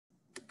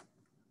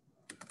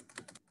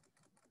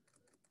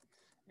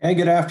And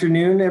good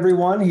afternoon,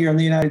 everyone here in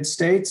the United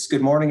States.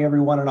 Good morning,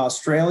 everyone in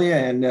Australia,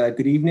 and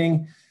good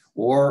evening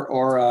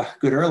or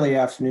good early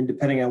afternoon,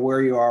 depending on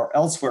where you are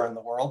elsewhere in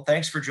the world.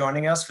 Thanks for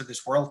joining us for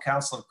this World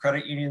Council of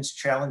Credit Unions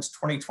Challenge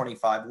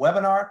 2025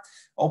 webinar,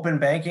 Open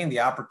Banking, the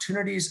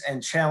Opportunities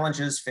and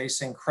Challenges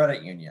Facing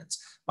Credit Unions.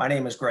 My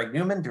name is Greg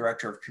Newman,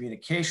 Director of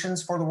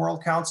Communications for the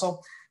World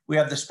Council. We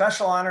have the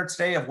special honor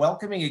today of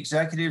welcoming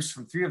executives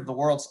from three of the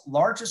world's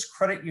largest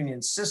credit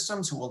union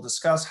systems who will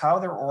discuss how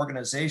their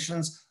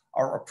organizations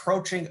are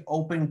approaching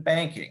open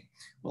banking.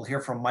 We'll hear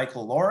from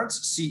Michael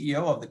Lawrence,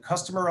 CEO of the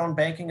Customer-Owned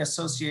Banking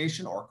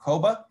Association, or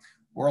COBA,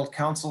 World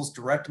Council's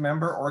direct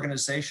member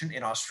organization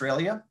in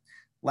Australia.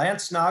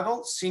 Lance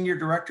Nagel, Senior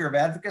Director of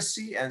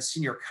Advocacy and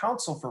Senior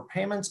Counsel for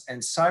Payments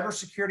and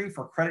Cybersecurity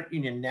for Credit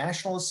Union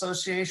National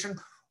Association,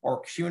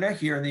 or CUNA,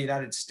 here in the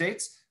United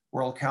States,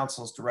 World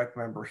Council's direct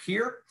member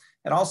here.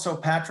 And also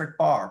Patrick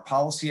Barr,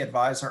 Policy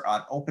Advisor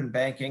on Open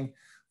Banking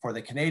for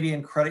the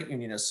Canadian Credit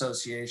Union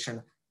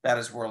Association, that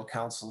is World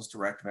Council's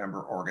direct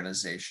member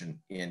organization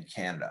in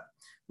Canada.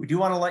 We do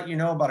want to let you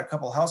know about a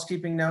couple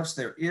housekeeping notes.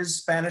 There is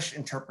Spanish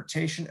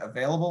interpretation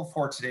available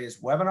for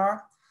today's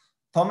webinar.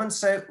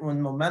 Tómense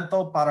un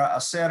momento para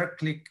hacer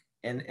clic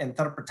en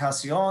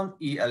interpretación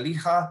y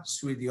elija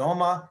su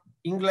idioma,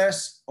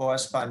 inglés o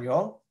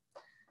español.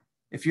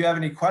 If you have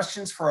any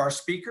questions for our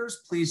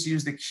speakers, please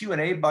use the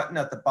Q&A button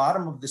at the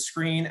bottom of the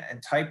screen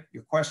and type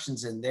your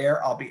questions in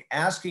there. I'll be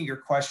asking your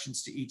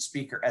questions to each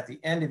speaker at the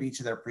end of each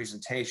of their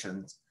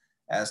presentations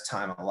as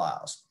time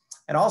allows.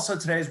 And also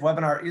today's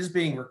webinar is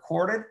being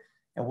recorded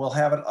and we'll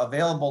have it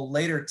available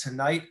later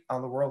tonight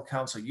on the World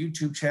Council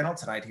YouTube channel,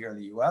 tonight here in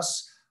the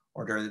US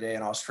or during the day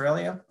in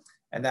Australia.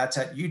 And that's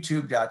at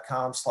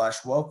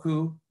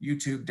youtube.com/WOCCU,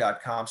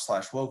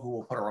 youtube.com/WOCCU.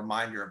 We'll put a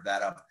reminder of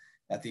that up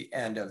at the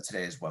end of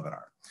today's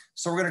webinar.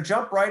 So we're going to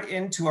jump right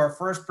into our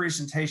first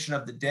presentation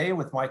of the day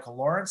with Michael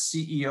Lawrence,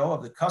 CEO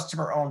of the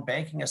Customer-Owned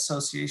Banking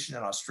Association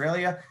in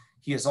Australia.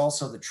 He is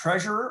also the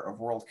treasurer of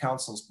World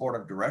Council's Board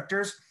of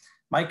Directors.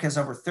 Mike has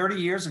over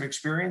 30 years of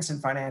experience in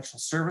financial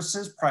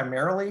services,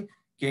 primarily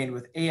gained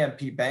with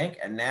AMP Bank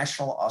and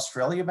National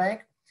Australia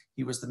Bank.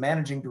 He was the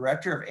managing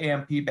director of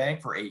AMP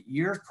Bank for 8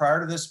 years. Prior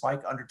to this,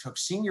 Mike undertook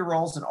senior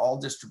roles in all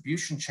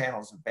distribution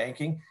channels of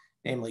banking,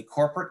 namely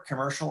corporate,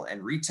 commercial,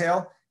 and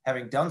retail,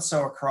 having done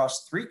so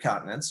across 3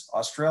 continents,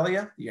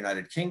 Australia, the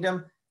United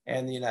Kingdom,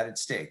 and the United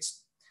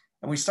States.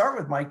 And we start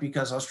with Mike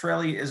because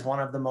Australia is one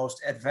of the most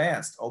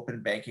advanced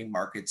open banking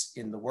markets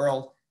in the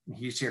world, and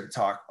he's here to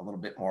talk a little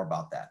bit more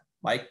about that.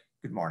 Mike,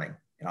 good morning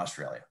in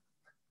Australia.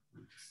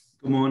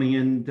 Good morning,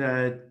 and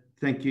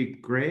thank you,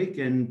 Greg,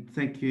 and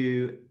thank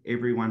you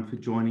everyone for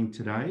joining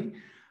today.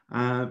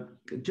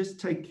 Just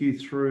take you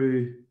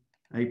through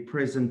a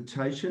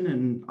presentation,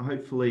 and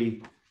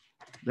hopefully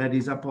that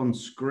is up on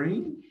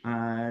screen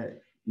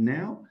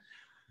now.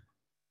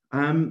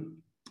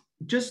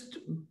 Just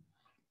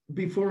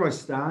before I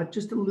start,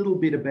 just a little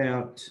bit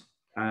about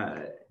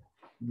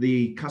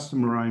the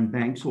customer-owned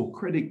banks, or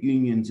credit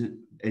unions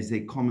as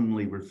they're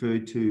commonly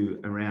referred to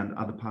around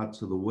other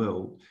parts of the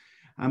world.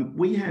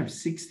 We have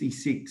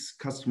 66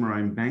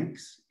 customer-owned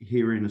banks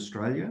here in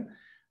Australia,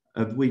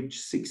 of which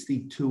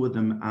 62 of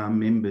them are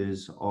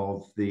members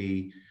of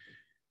the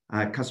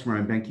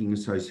Customer-Owned Banking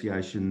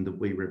Association that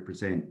we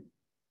represent.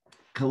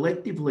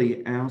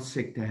 Collectively, our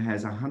sector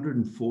has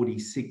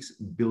 $146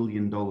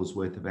 billion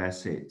worth of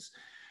assets.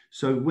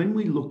 So when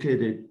we look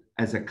at it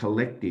as a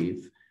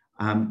collective,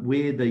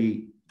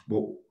 we're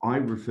what I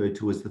refer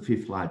to as the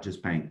 5th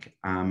largest bank.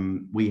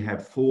 We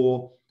have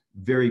 4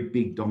 very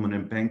big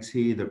dominant banks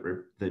here that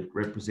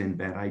represent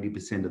about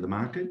 80% of the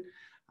market,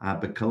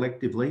 but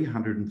collectively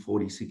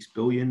 146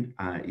 billion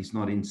is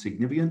not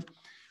insignificant.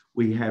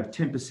 We have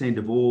 10%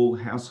 of all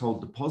household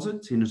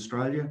deposits in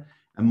Australia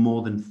and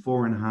more than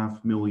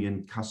 4.5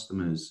 million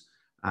customers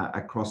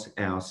across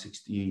our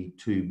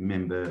 62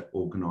 member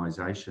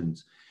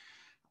organisations.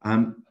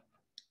 In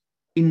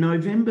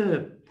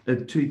November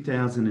of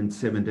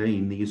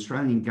 2017, the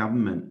Australian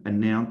government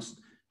announced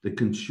the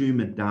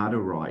Consumer Data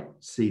Right,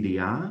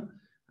 CDR,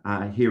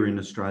 here in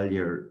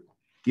Australia,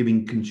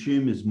 giving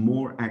consumers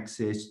more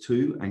access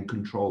to and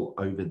control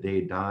over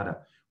their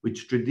data,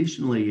 which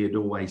traditionally had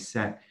always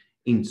sat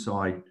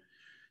inside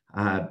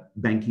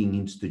banking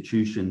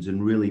institutions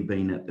and really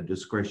been at the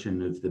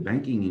discretion of the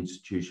banking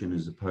institution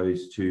as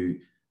opposed to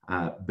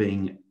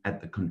being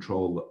at the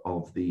control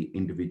of the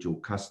individual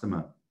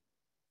customer.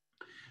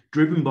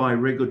 Driven by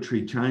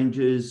regulatory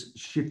changes,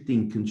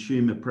 shifting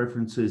consumer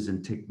preferences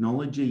and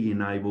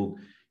technology-enabled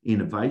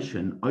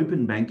innovation,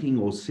 open banking,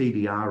 or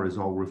CDR as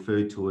I'll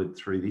refer to it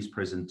through this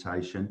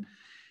presentation,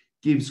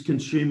 gives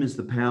consumers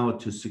the power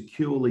to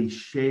securely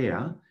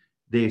share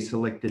their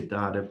selected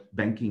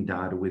banking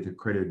data with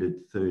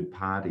accredited third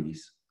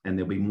parties. And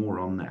there'll be more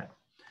on that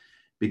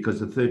because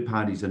the third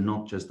parties are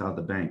not just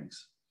other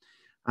banks.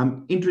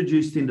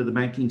 Introduced into the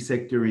banking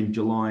sector in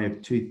July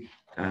of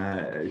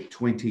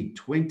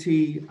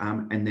 2020,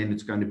 and then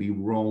it's going to be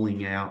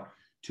rolling out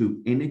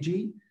to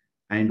energy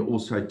and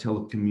also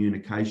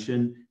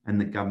telecommunication and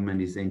the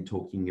government is then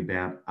talking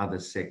about other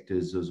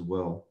sectors as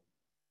well.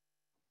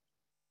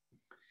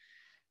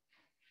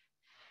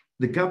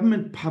 The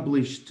government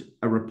published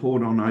a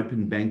report on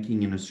open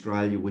banking in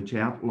Australia, which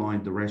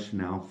outlined the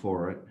rationale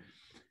for it.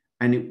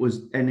 And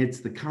it's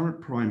the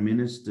current Prime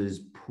Minister's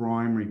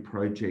primary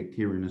project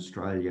here in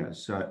Australia.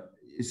 So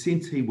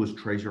since he was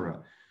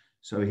Treasurer.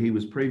 So he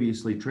was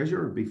previously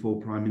Treasurer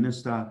before Prime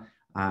Minister,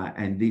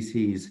 and this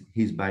is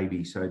his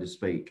baby, so to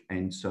speak.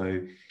 And so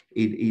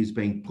it is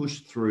being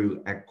pushed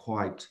through at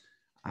quite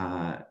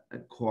amount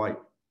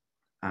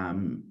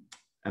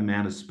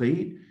of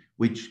speed,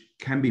 which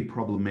can be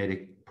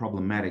problematic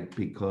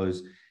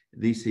because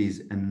this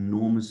is an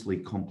enormously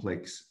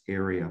complex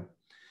area.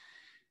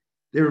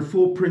 There are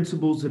 4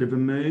 principles that have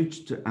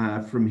emerged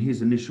from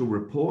his initial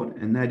report,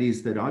 and that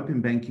is that open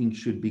banking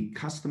should be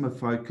customer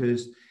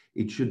focused,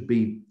 it should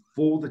be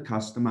for the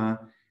customer,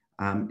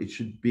 it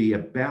should be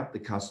about the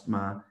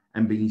customer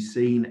and be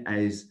seen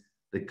as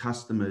the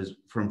customers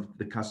from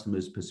the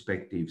customer's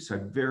perspective. So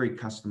very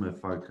customer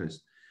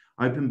focused.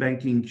 Open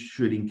banking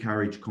should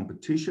encourage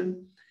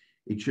competition.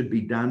 It should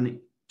be done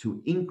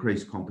to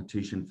increase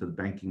competition for the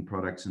banking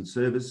products and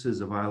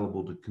services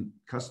available to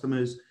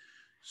customers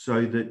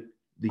so that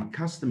the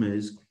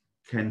customers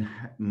can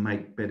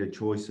make better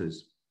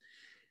choices.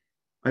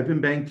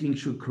 Open banking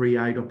should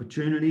create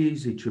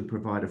opportunities. It should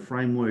provide a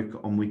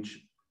framework on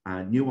which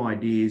new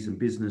ideas and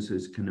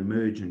businesses can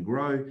emerge and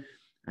grow,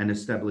 and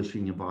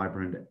establishing a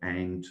vibrant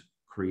and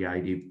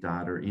creative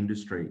data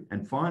industry.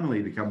 And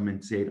finally, the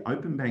government said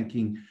open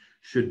banking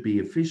should be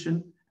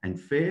efficient and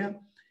fair.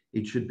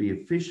 It should be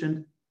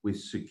efficient with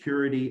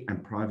security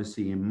and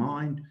privacy in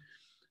mind,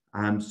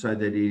 so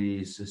that it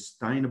is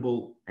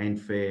sustainable and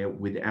fair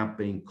without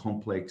being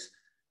complex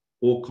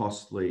or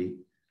costly.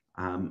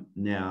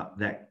 Now,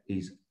 that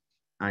is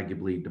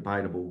arguably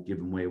debatable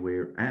given where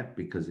we're at,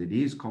 because it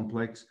is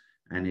complex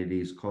and it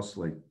is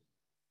costly.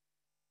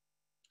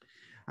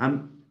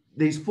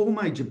 There's 4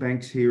 major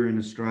banks here in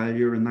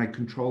Australia, and they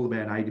control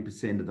about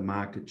 80% of the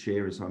market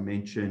share, as I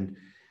mentioned,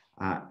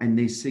 and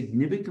they're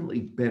significantly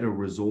better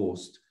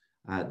resourced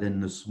than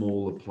the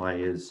smaller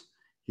players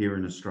here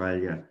in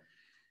Australia.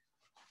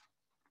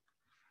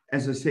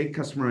 As I said,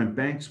 customer-owned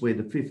banks, we're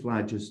the 5th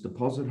largest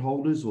deposit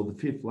holders, or the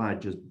 5th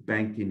largest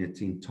bank in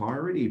its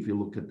entirety, if you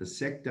look at the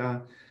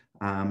sector.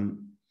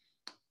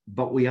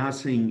 But we are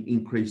seeing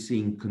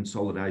increasing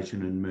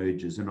consolidation and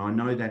mergers. And I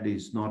know that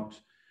is not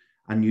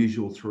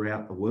unusual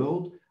throughout the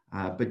world,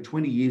 but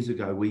 20 years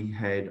ago, we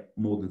had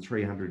more than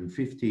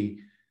 350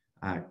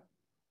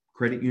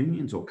 credit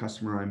unions or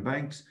customer-owned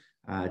banks.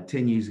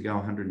 10 years ago,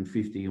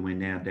 150, and we're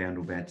now down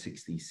to about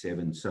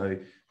 67. So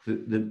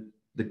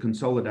the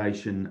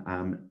consolidation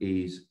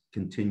is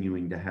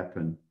continuing to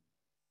happen.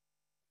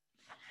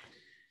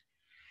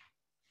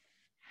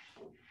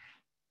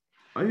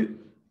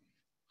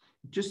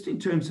 Just in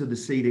terms of the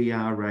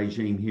CDR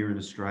regime here in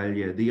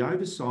Australia, the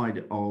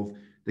oversight of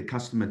the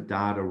customer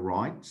data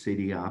right,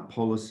 CDR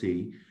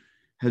policy,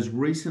 has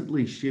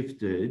recently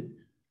shifted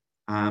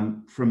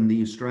from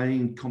the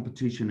Australian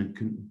Competition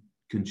and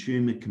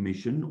Consumer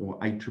Commission, or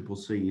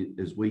ACCC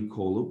as we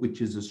call it, which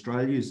is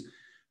Australia's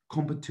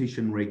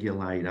competition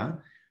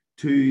regulator,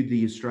 to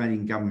the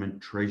Australian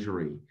Government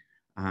Treasury.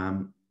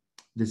 The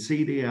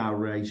CDR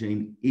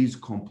regime is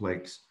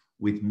complex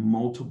with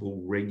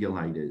multiple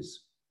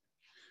regulators.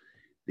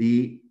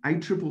 The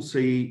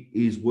ACCC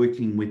is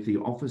working with the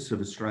Office of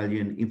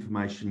Australian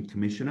Information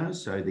Commissioner,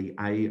 so the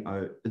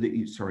OAIC,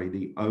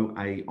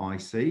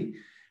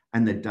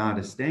 and the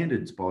Data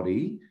Standards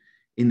Body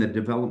in the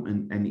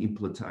development and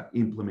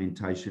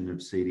implementation of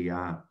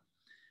CDR.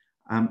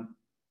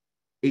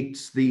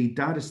 It's the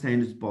Data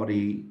Standards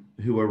Body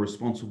who are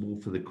responsible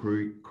for the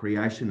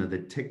creation of the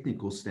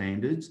technical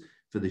standards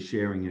for the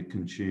sharing of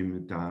consumer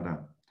data.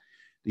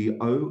 The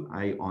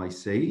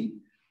OAIC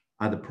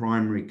are the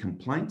primary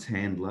complaints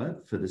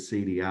handler for the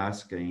CDR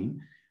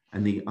scheme,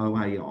 and the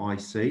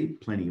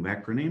OAIC, plenty of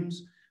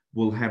acronyms,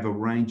 will have a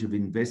range of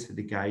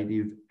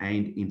investigative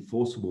and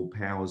enforceable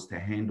powers to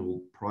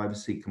handle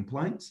privacy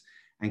complaints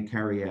and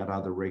carry out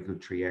other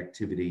regulatory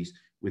activities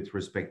with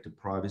respect to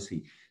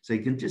privacy. So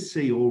you can just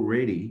see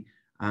already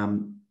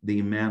the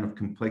amount of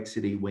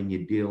complexity when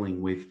you're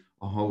dealing with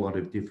a whole lot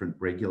of different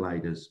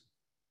regulators.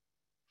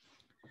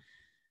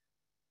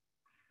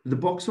 The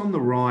box on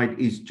the right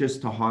is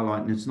just to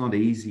highlight, and it's not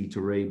easy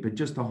to read, but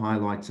just to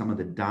highlight some of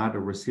the data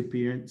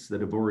recipients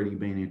that have already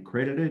been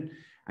accredited,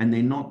 and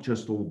they're not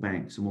just all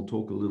banks, and we'll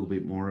talk a little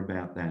bit more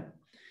about that.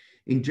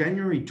 In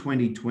January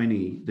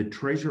 2020, the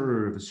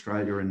Treasurer of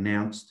Australia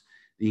announced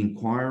the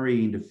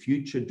inquiry into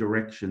future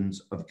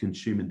directions of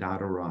consumer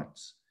data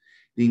rights.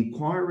 The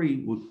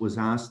inquiry was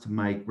asked to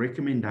make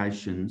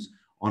recommendations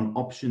on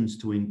options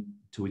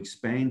to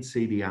expand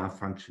CDR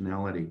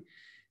functionality.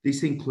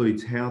 This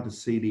includes how the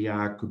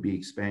CDR could be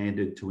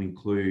expanded to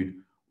include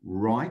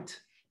right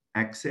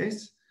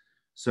access,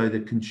 so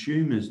that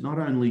consumers not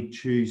only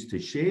choose to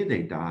share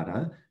their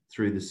data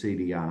through the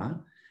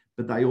CDR,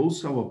 but they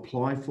also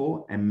apply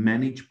for and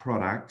manage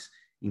products,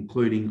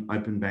 including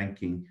open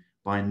banking,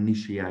 by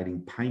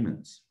initiating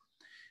payments.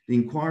 The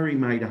inquiry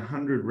made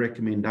 100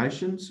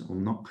 recommendations.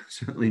 I'm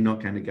certainly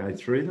not going to go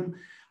through them,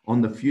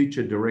 on the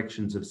future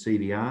directions of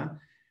CDR,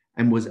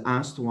 and was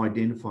asked to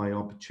identify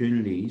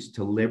opportunities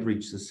to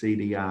leverage the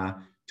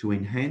CDR to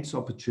enhance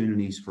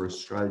opportunities for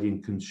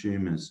Australian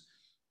consumers,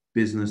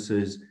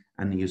 businesses,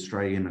 and the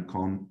Australian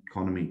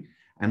economy,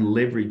 and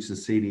leverage the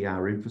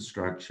CDR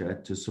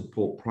infrastructure to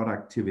support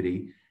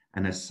productivity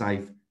and a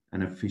safe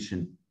and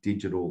efficient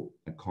digital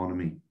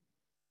economy.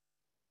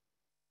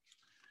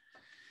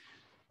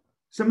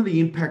 Some of the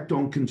impact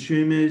on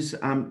consumers,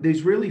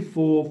 there's really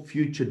 4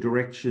 future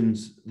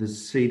directions, the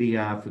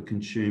CDR for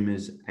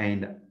consumers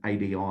and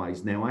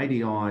ADIs. Now,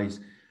 ADIs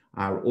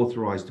are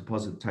authorised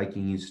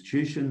deposit-taking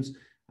institutions,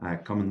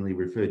 commonly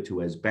referred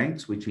to as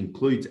banks, which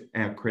includes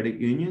our credit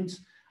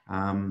unions.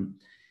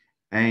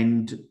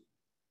 And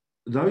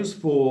those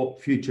 4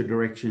 future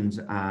directions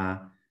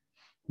are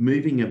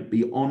moving it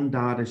beyond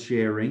data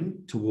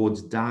sharing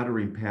towards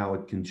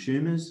data-empowered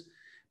consumers,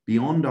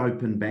 beyond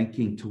open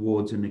banking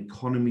towards an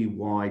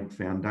economy-wide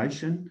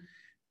foundation,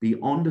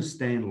 beyond a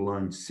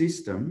standalone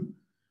system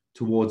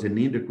towards an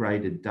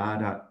integrated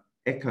data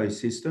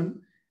ecosystem,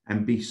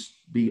 and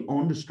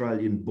beyond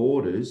Australian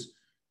borders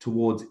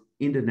towards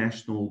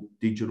international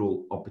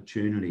digital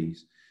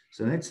opportunities.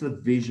 So that's the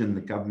vision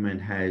the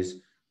government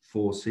has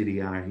for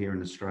CDR here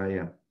in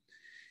Australia.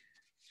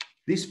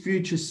 This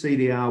future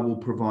CDR will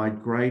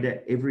provide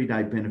greater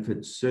everyday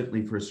benefits,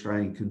 certainly for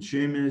Australian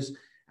consumers,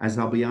 as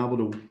they'll be able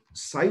to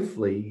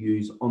safely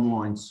use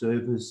online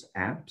service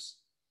apps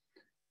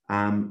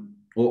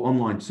or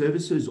online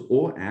services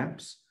or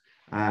apps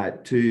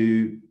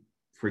to,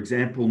 for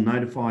example,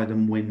 notify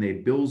them when their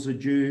bills are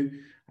due,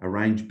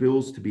 arrange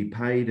bills to be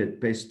paid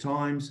at best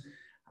times,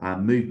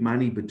 move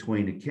money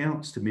between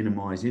accounts to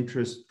minimise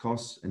interest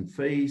costs and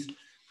fees.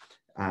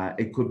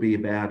 It could be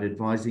about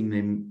advising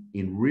them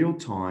in real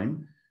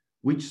time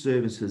which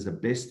services are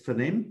best for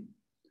them,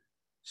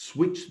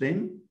 switch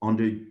them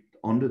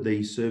onto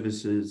these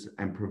services,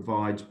 and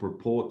provides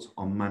reports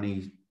on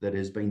money that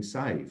has been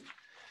saved.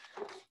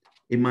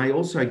 It may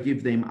also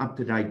give them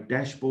up-to-date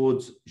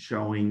dashboards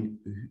showing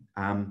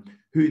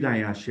who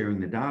they are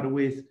sharing the data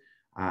with,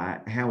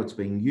 how it's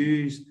being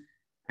used,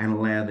 and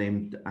allow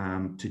them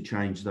to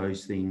change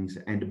those things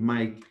and to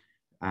make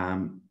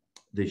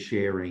the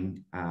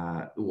sharing,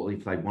 well,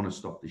 if they want to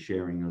stop the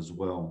sharing as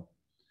well.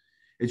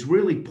 It's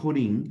really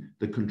putting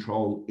the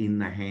control in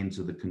the hands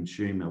of the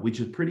consumer, which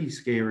is pretty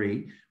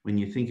scary when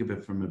you think of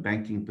it from a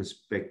banking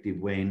perspective,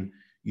 when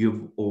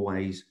you've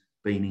always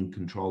been in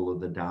control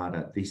of the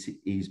data. This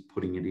is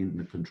putting it in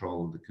the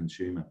control of the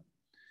consumer.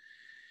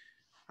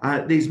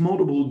 There's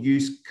multiple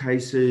use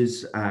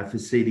cases for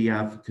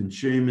CDR for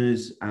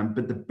consumers,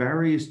 but the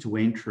barriers to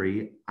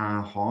entry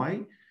are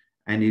high,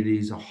 and it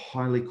is a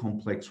highly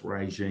complex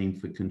regime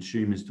for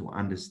consumers to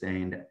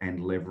understand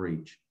and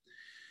leverage.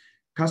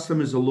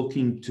 Customers are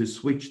looking to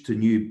switch to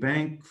new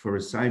bank for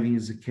a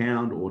savings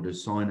account or to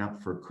sign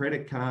up for a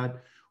credit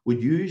card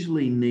would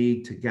usually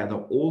need to gather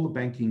all the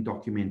banking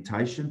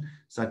documentation,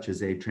 such as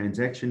their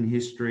transaction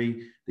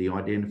history, the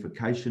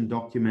identification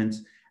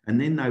documents,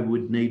 and then they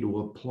would need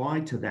to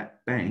apply to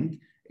that bank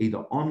either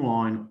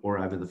online or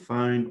over the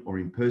phone or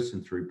in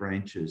person through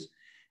branches.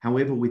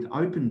 However, with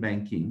open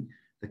banking,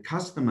 the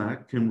customer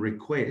can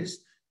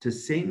request to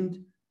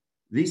send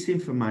this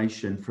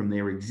information from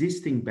their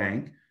existing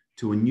bank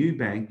to a new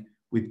bank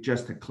with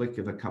just a click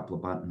of a couple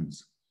of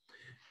buttons.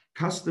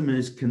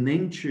 Customers can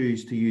then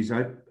choose to use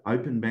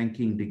open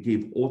banking to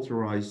give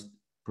authorised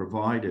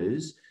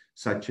providers,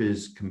 such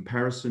as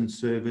comparison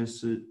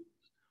services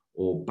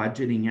or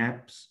budgeting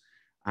apps,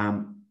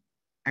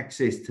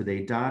 access to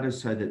their data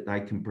so that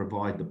they can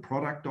provide the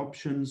product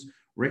options,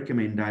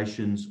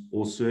 recommendations,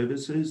 or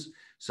services,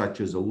 such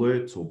as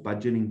alerts or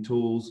budgeting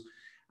tools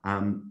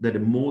that are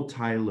more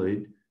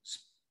tailored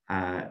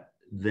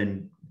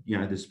than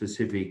the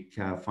specific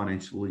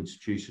financial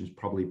institutions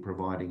probably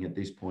providing at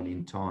this point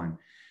in time.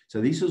 So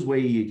this is where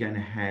you're going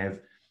to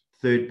have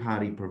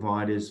third-party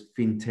providers,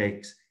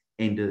 fintechs,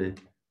 enter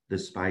the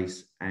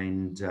space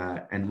and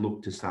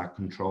look to start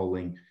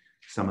controlling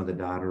some of the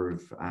data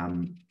of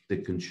the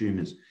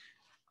consumers.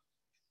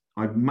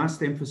 I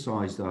must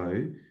emphasise,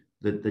 though,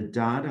 that the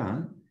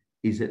data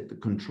is at the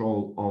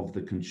control of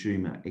the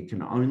consumer. It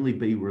can only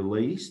be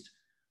released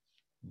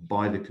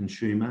by the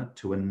consumer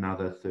to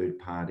another third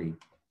party.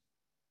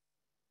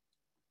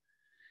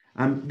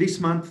 This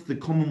month, the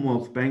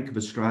Commonwealth Bank of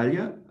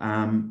Australia,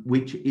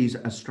 which is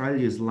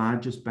Australia's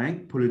largest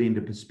bank, put it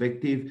into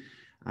perspective,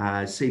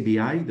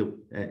 CBA,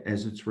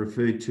 as it's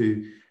referred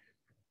to,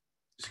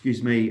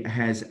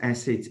 has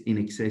assets in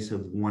excess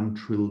of $1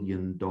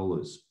 trillion,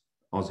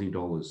 Aussie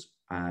dollars.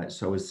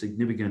 So a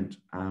significant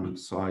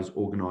size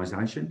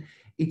organisation.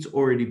 It's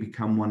already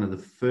become one of the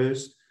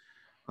first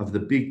of the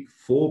big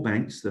 4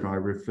 banks that I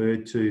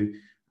referred to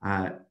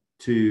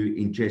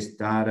ingest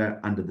data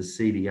under the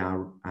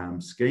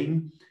CDR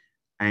scheme,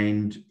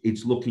 and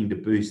it's looking to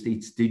boost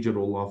its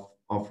digital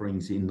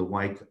offerings in the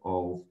wake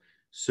of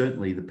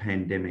certainly the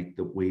pandemic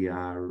that we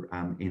are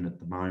in at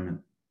the moment.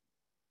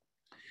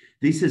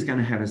 This is going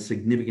to have a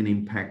significant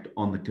impact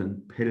on the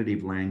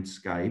competitive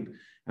landscape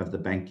of the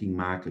banking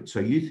market. So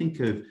you think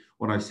of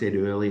what I said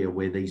earlier,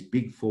 where these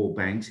big four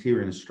banks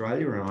here in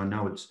Australia, and I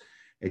know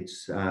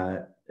it's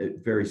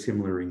very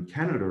similar in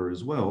Canada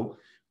as well,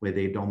 where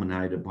they're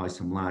dominated by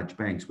some large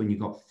banks. When you've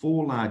got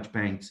four large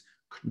banks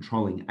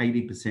controlling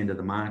 80% of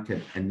the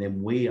market, and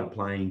then we are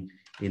playing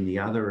in the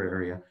other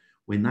area,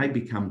 when they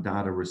become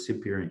data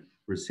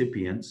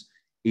recipients,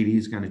 it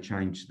is going to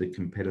change the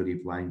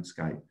competitive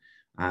landscape.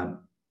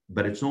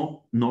 But it's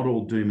not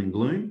all doom and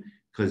gloom,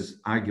 because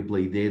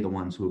arguably they're the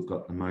ones who have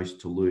got the most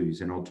to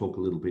lose. And I'll talk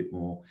a little bit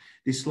more.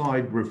 This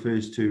slide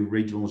refers to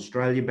Regional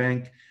Australia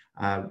Bank.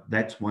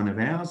 That's one of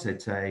ours.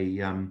 It's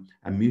a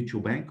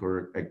mutual bank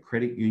or a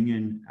credit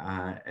union,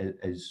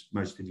 as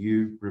most of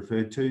you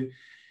refer to.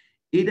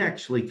 It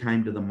actually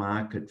came to the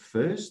market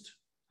first.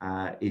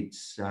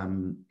 It's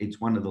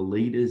one of the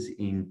leaders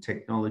in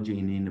technology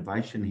and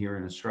innovation here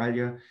in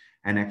Australia,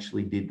 and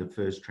actually did the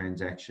first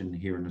transaction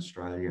here in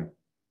Australia.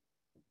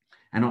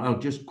 And I'll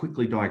just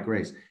quickly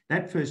digress.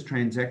 That first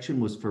transaction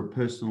was for a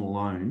personal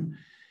loan.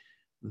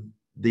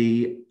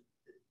 The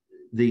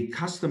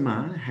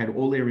customer had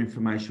all their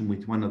information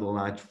with one of the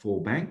large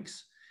four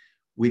banks.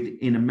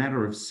 Within a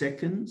matter of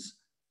seconds,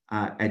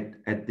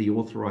 at the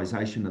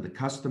authorization of the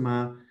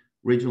customer,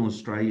 Regional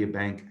Australia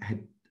Bank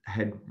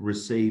had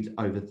received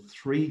over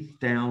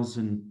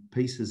 3,000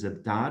 pieces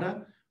of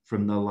data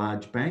from the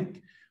large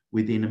bank.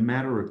 Within a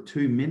matter of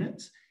 2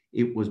 minutes,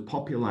 it was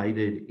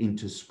populated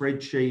into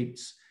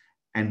spreadsheets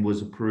and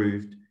was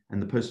approved, and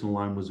the personal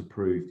loan was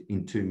approved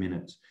in 2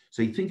 minutes.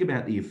 So you think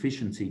about the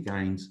efficiency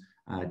gains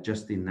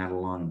just in that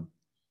alone.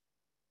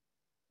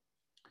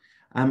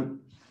 The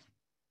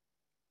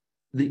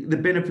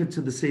benefits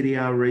of the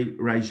CDR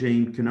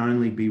regime can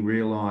only be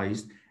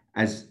realised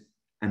as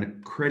an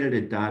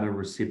accredited data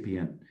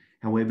recipient.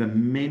 However,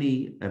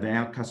 many of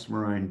our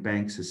customer-owned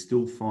banks are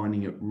still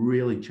finding it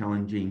really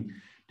challenging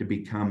to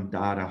become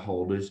data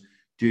holders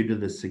due to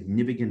the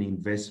significant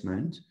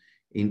investment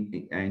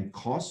and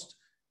cost.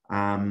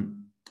 And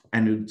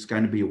it's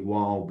going to be a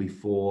while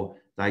before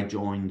they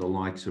join the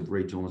likes of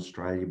Regional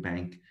Australia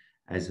Bank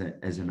as an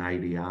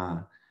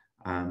ADR.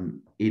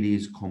 It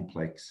is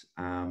complex.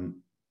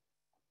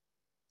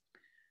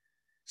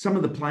 Some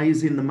of the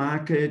players in the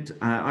market,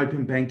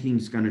 open banking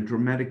is going to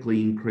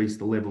dramatically increase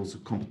the levels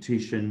of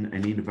competition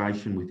and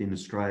innovation within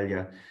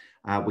Australia.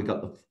 We've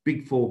got the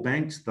big four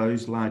banks.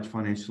 Those large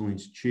financial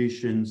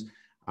institutions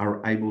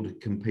are able to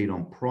compete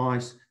on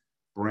price,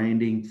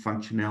 branding,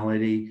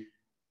 functionality,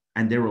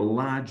 and they're a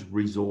large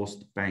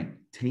resourced bank,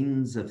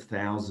 tens of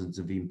thousands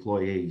of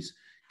employees.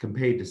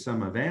 Compared to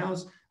some of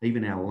ours,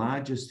 even our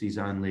largest is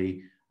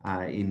only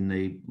in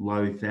the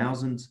low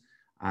thousands,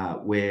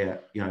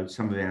 where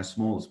some of our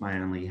smallest may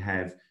only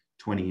have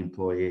 20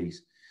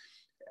 employees.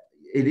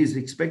 It is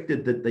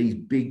expected that these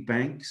big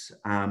banks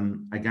are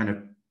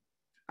going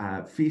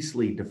to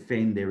fiercely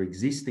defend their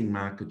existing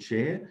market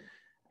share,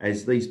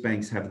 as these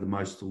banks have the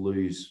most to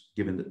lose,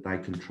 given that they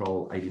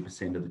control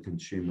 80% of the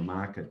consumer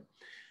market.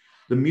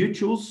 The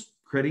mutuals,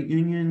 credit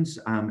unions,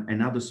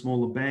 and other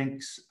smaller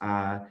banks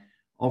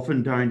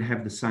often don't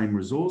have the same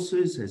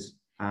resources as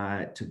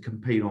to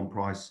compete on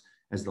price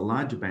as the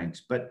larger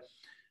banks, but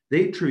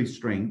their true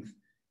strength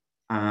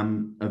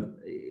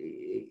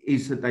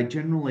is that they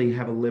generally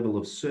have a level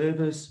of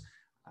service,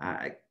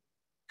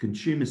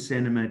 consumer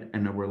sentiment,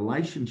 and a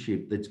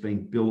relationship that's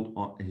been built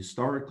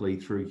historically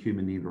through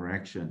human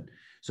interaction.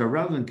 So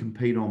rather than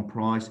compete on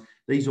price,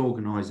 these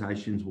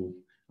organisations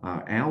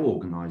our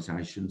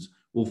organisations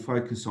will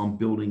focus on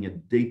building a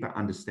deeper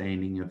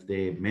understanding of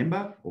their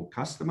member or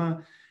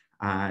customer,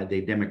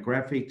 their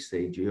demographics,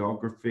 their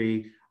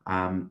geography,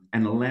 and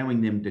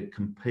allowing them to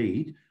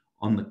compete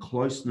on the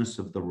closeness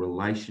of the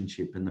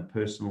relationship and the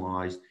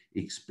personalised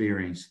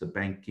experience, the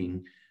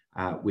banking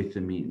with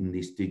them in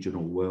this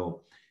digital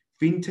world.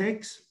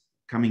 Fintechs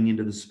coming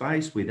into the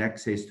space with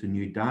access to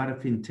new data.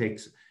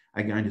 Fintechs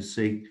are going to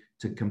seek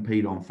to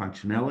compete on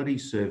functionality,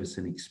 service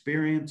and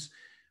experience.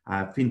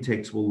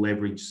 Fintechs will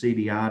leverage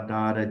CDR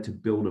data to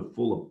build a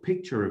fuller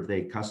picture of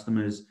their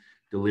customers,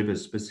 deliver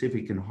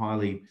specific and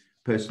highly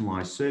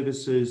personalised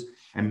services,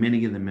 and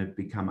many of them have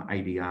become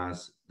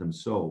ADRs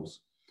themselves.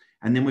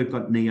 And then we've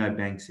got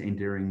neobanks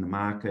entering the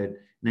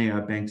market.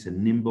 Neobanks are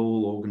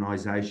nimble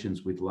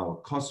organisations with lower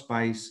cost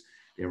base.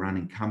 They're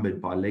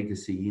unencumbered by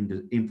legacy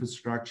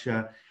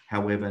infrastructure.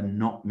 However,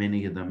 not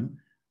many of them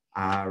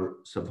are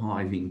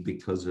surviving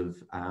because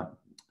of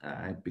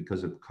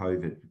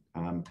COVID,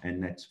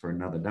 and that's for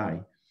another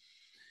day.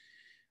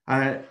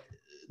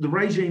 The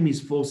regime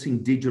is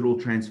forcing digital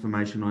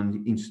transformation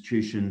on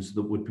institutions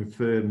that would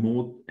prefer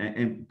more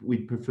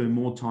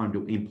time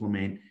to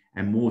implement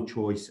and more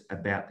choice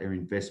about their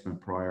investment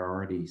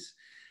priorities.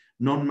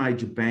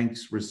 Non-major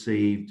banks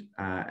received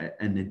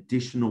an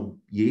additional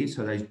year,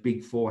 so those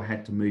big four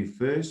had to move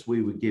first.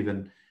 We were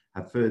given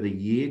a further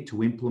year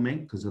to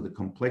implement because of the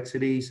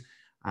complexities,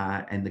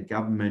 and the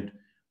government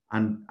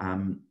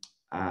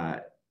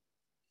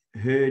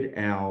heard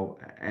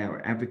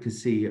our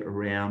advocacy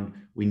around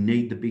we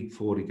need the big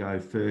four to go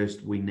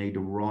first. We need to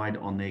ride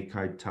on their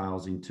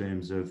coattails in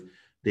terms of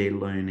their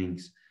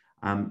learnings.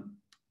 The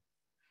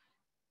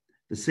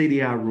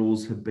CDR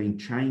rules have been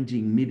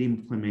changing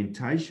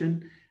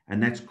mid-implementation,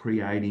 and that's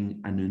creating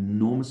an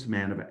enormous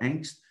amount of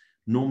angst,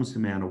 enormous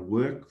amount of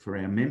work for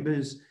our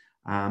members.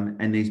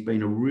 And there's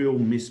been a real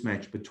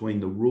mismatch between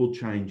the rule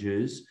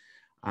changes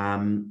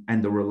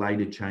and the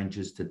related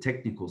changes to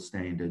technical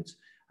standards.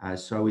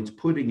 So it's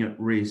putting at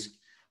risk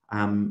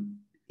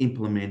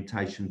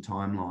implementation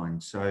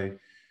timelines. So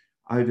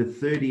over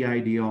 30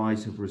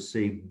 ADIs have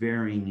received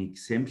varying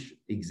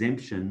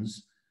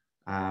exemptions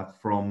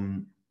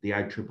from the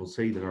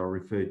ACCC that I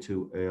referred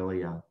to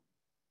earlier.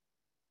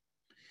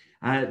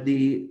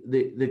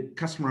 The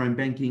customer-owned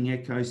banking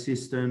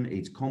ecosystem,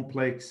 it's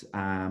complex.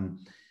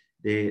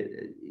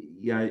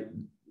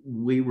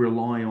 We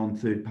rely on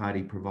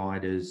third-party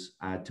providers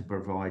to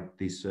provide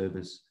this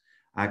service.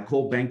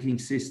 Core banking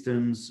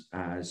systems,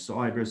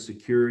 cyber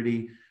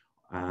security,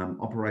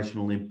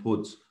 operational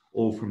inputs,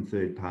 all from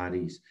third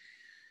parties.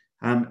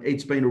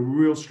 It's been a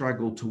real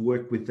struggle to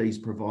work with these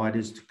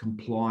providers to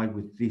comply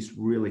with this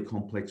really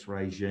complex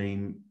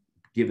regime,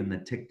 given the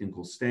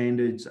technical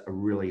standards are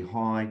really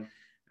high.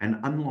 And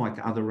unlike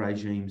other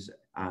regimes,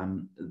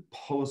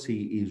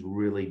 policy is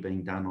really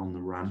being done on the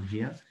run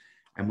here.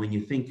 And when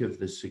you think of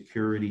the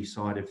security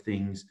side of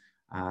things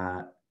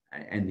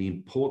and the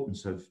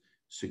importance of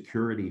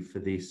security for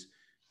this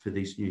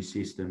new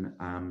system,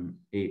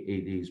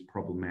 it is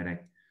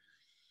problematic.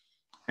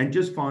 And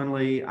just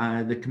finally,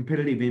 the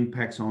competitive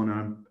impacts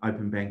on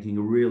open banking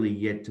are really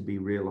yet to be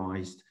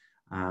realised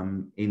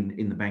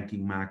in the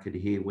banking market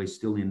here. We're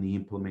still in the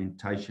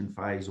implementation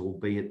phase,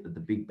 albeit that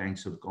the big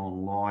banks have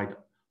gone live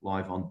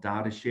on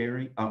data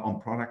sharing,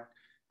 on product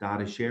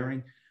data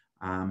sharing.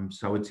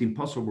 So it's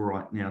impossible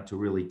right now to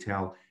really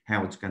tell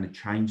how it's going to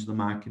change the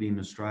market in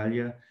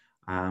Australia.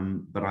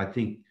 But I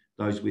think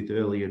those with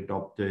early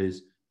adopters,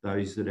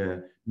 those that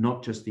are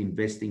not just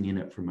investing in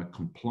it from a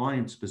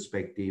compliance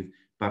perspective,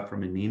 but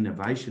from an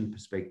innovation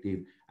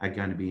perspective, are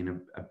going to be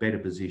in a better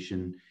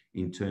position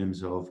in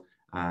terms of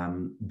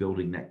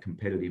building that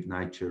competitive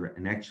nature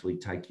and actually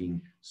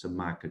taking some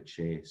market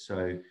share.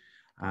 So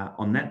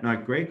on that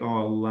note, Greg,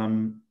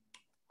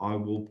 I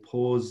will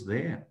pause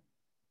there.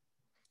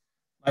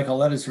 Michael,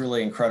 that is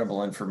really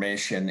incredible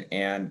information.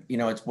 And, you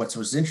know, what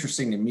was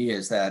interesting to me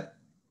is that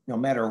no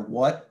matter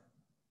what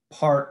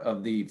part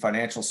of the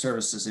financial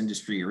services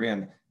industry you're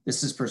in,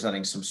 this is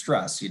presenting some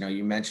stress. You know,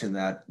 you mentioned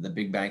that the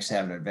big banks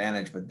have an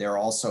advantage, but they're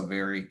also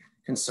very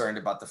concerned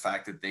about the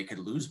fact that they could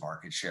lose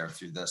market share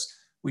through this.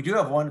 We do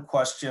have one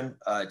question.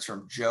 It's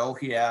from Joe.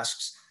 He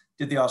asks,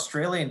 did the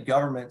Australian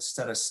government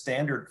set a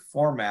standard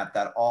format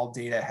that all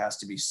data has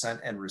to be sent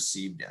and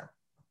received in?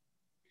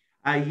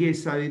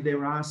 Yes, so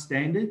there are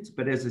standards,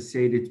 but as I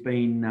said, it's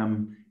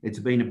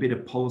been a bit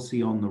of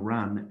policy on the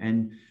run.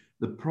 And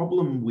the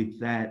problem with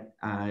that,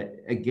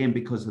 again,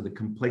 because of the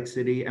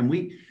complexity, and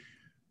we've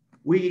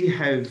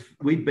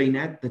been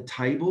at the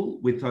table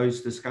with those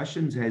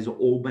discussions, as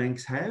all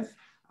banks have,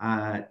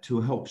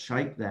 to help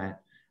shape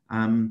that.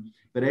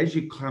 But as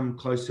you come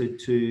closer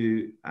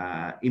to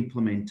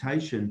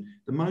implementation,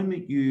 the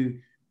moment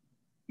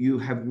you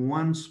have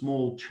one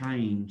small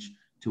change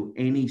to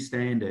any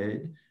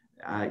standard,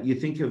 you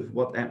think of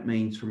what that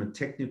means from a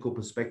technical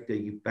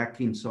perspective back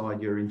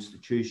inside your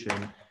institution.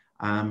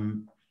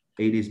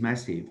 It is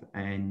massive,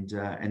 and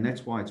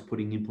that's why it's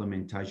putting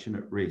implementation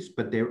at risk.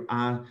 But there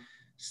are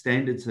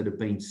standards that have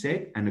been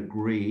set and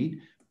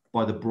agreed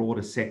by the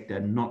broader sector,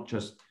 not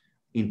just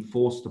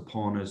enforced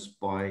upon us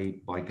by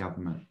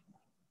government.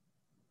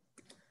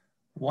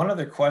 One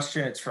other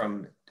question, it's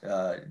from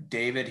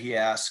David. He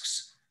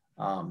asks,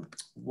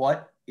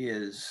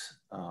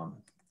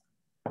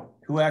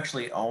 who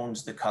actually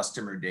owns the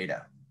customer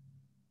data?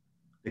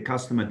 The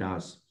customer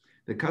does.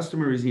 The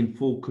customer is in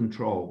full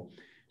control.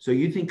 So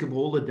you think of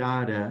all the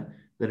data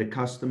that a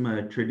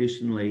customer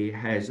traditionally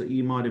has.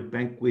 You might have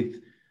banked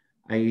with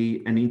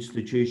an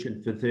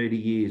institution for 30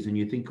 years, and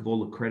you think of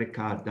all the credit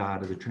card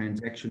data, the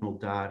transactional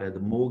data, the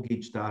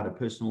mortgage data,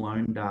 personal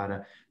loan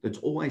data that's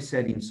always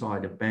sat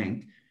inside a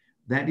bank.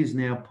 That is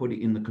now put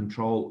in the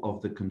control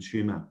of the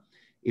consumer.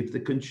 If the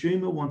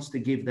consumer wants to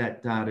give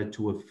that data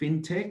to a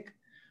fintech,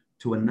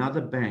 to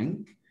another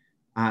bank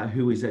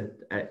who is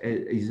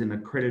an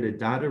accredited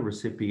data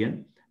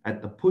recipient,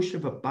 at the push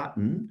of a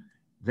button,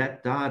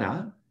 that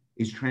data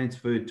is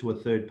transferred to a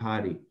third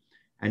party.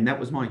 And that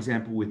was my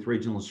example with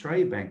Regional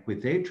Australia Bank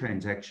with their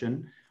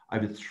transaction.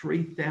 Over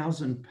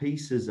 3,000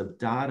 pieces of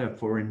data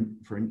for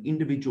an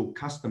individual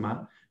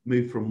customer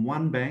moved from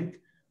one bank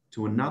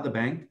to another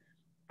bank,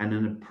 and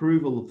an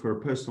approval for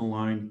a personal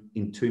loan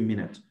in 2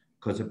 minutes,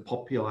 because it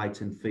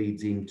populates and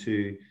feeds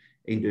into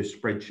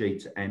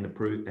spreadsheets and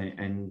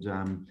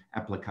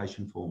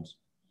application forms.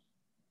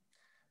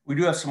 We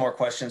do have some more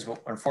questions, but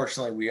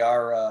unfortunately we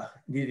are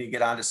needing to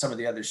get on to some of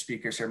the other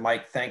speakers here.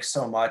 Mike, thanks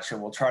so much.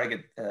 And we'll try to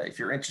get, if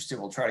you're interested,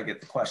 we'll try to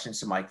get the questions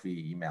to Mike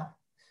via email.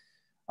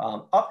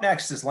 Up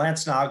next is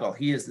Lance Nagel.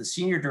 He is the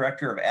Senior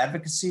Director of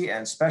Advocacy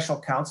and Special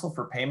Counsel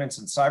for Payments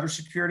and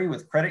Cybersecurity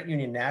with Credit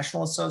Union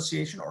National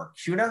Association, or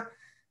CUNA,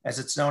 as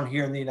it's known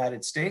here in the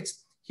United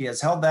States. He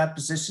has held that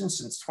position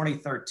since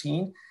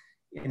 2013.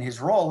 In his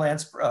role,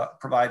 Lance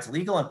provides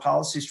legal and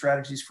policy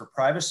strategies for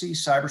privacy,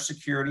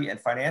 cybersecurity,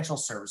 and financial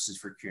services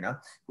for CUNA,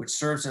 which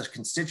serves as a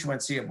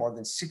constituency of more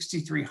than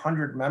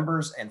 6,300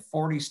 members and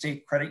 40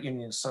 state credit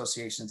union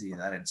associations in the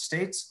United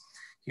States.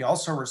 He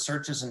also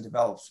researches and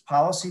develops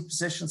policy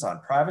positions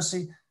on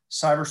privacy,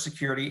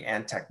 cybersecurity,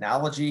 and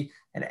technology,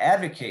 and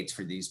advocates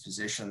for these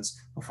positions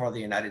before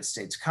the United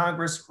States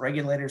Congress,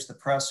 regulators, the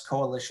press,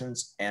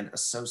 coalitions, and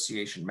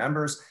association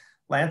members.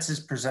 Lance is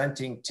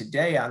presenting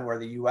today on where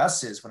the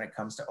US is when it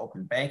comes to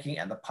open banking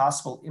and the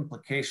possible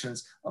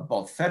implications of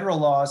both federal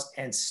laws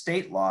and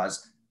state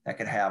laws that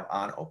could have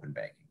on open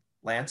banking.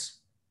 Lance?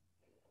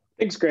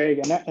 Thanks, Greg.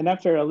 And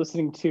after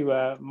listening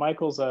to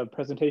Michael's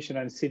presentation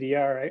on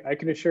CDR, I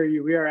can assure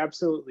you we are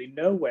absolutely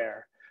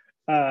nowhere.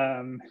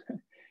 You'll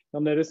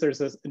notice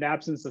there's an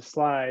absence of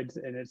slides,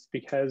 and it's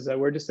because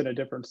we're just in a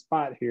different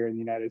spot here in the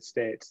United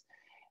States.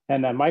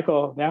 And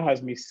Michael now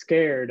has me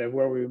scared of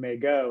where we may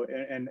go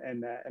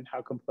and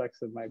how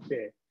complex it might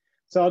be.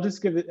 So I'll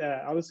just give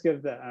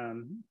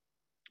the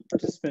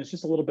participants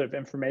just a little bit of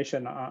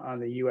information on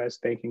the U.S.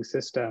 banking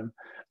system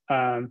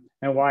and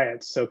why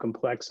it's so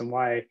complex and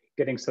why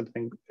getting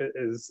something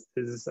is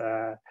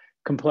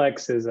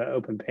complex as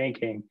open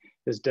banking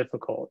is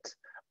difficult.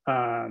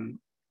 And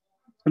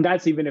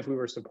that's even if we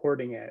were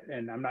supporting it.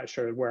 And I'm not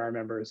sure where our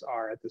members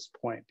are at this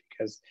point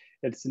because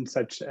it's in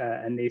such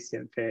a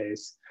nascent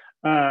phase.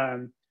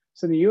 So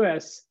in the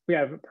US, we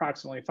have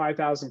approximately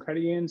 5,000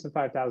 credit unions and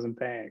 5,000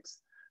 banks.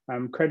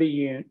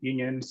 Credit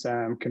unions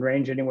can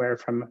range anywhere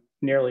from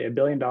nearly $1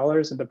 billion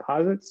in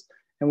deposits,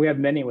 and we have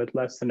many with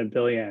less than $1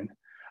 billion.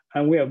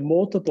 And we have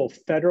multiple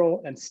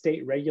federal and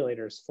state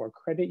regulators for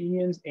credit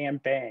unions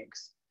and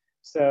banks.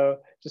 So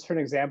just for an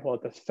example,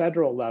 at the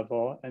federal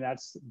level, and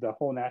that's the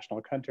whole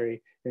national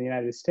country in the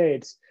United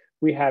States,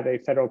 we have a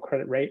federal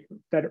credit rate,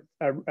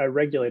 a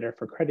regulator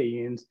for credit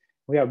unions.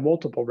 We have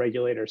multiple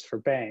regulators for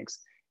banks.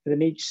 And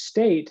then each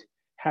state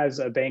has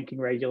a banking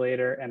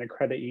regulator and a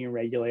credit union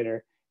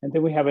regulator. And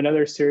then we have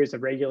another series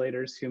of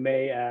regulators who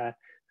may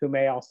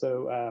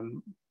also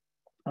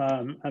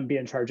be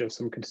in charge of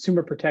some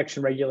consumer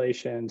protection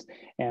regulations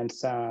and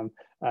some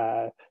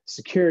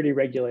security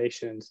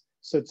regulations.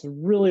 So it's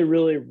really,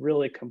 really,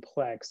 really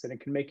complex, and it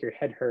can make your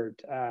head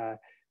hurt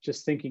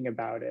just thinking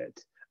about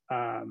it.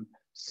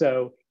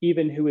 So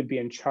even who would be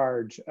in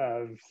charge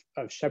of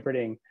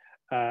shepherding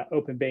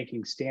open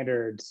banking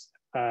standards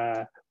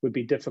would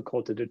be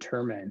difficult to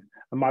determine.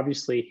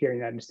 Obviously, here in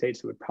the United States,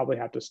 it would probably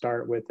have to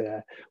start with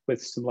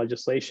some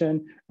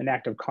legislation, an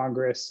act of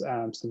Congress,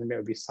 something that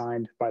would be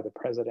signed by the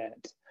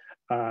president,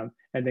 and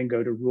then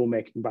go to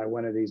rulemaking by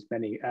one of these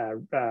many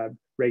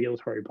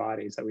regulatory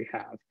bodies that we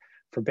have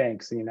for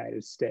banks in the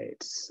United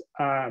States.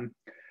 So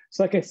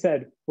like I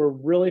said, we're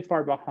really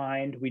far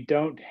behind. We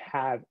don't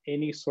have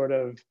any sort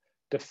of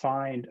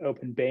defined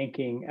open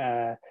banking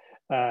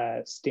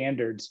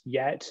standards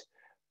yet.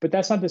 But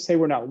that's not to say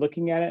we're not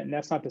looking at it, and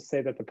that's not to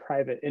say that the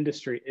private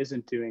industry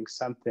isn't doing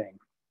something.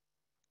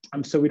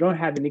 So we don't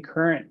have any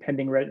current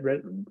pending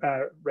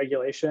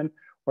regulation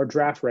or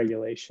draft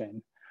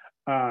regulation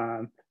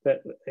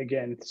that,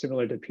 again,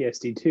 similar to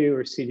PSD2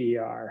 or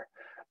CDR.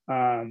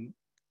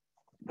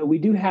 But we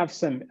do have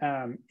some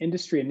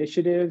industry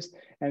initiatives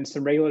and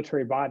some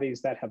regulatory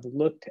bodies that have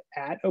looked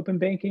at open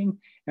banking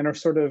and are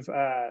sort of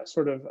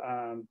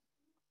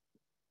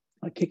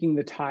kicking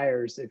the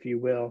tires, if you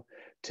will,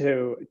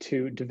 to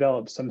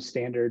develop some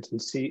standards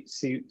and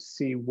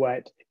see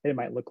what it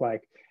might look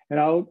like. And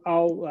I'll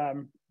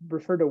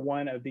refer to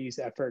one of these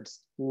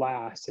efforts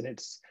last, and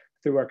it's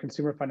through our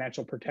Consumer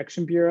Financial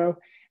Protection Bureau,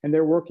 and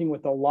they're working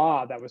with a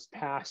law that was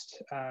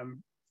passed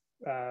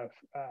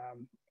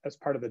as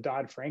part of the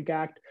Dodd-Frank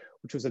Act,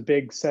 which was a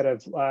big set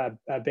of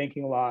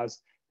banking laws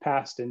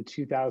passed in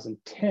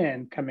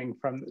 2010,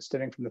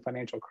 stemming from the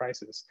financial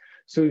crisis.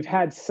 So we've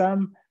had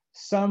some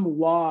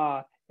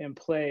law in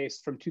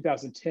place from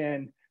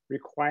 2010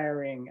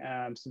 requiring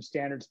some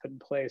standards put in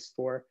place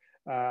for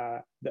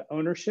the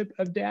ownership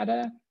of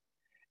data.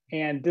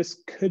 And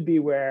this could be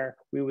where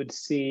we would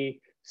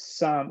see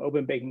some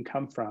open banking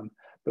come from.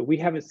 But we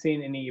haven't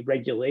seen any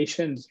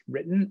regulations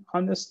written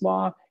on this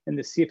law, and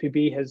the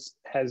CFPB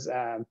has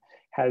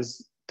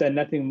done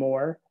nothing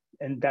more.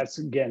 And that's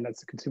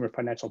the Consumer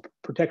Financial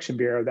Protection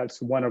Bureau.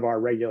 That's one of our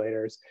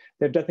regulators.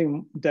 They've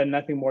done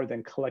nothing more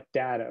than collect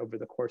data over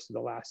the course of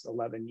the last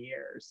 11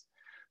 years.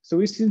 So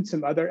we've seen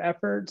some other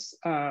efforts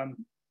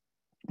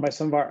by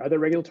some of our other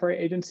regulatory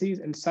agencies,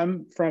 and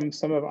some from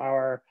some of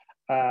our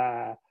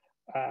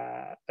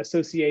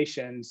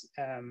associations.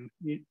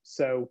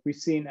 So we've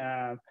seen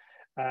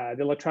the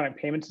Electronic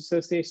Payments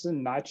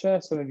Association,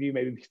 NACHA. Some of you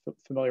may be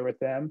familiar with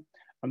them.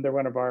 They're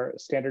one of our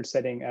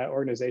standard-setting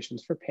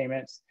organizations for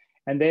payments.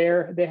 And they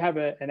have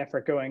an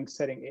effort going,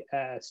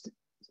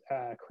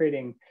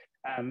 creating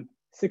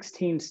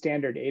 16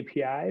 standard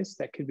APIs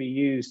that could be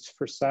used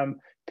for some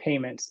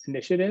payments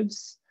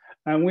initiatives.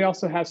 We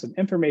also have some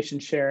information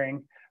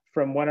sharing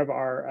from one of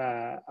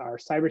our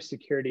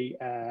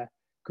cybersecurity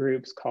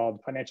groups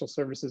called Financial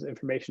Services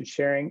Information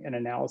Sharing and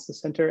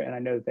Analysis Center, and I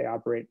know that they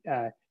operate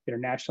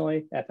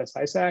internationally,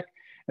 FSISAC,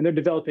 and they're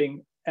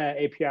developing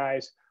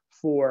APIs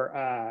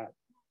for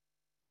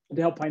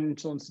to help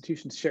financial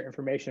institutions share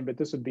information, but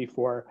this would be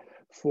for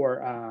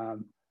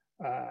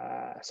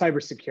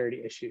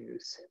cybersecurity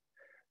issues.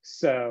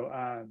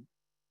 So,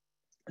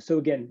 so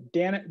again,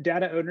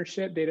 data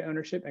ownership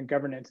and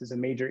governance is a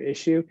major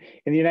issue.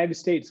 In the United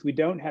States, we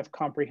don't have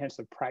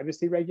comprehensive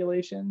privacy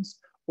regulations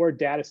or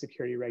data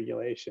security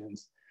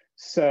regulations.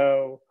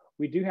 So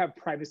we do have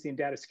privacy and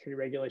data security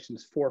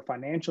regulations for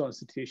financial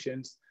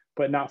institutions,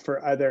 but not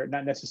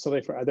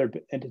necessarily for other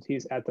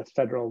entities at the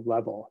federal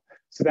level.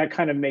 So that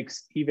kind of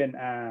makes even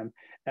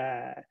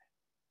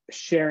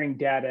sharing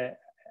data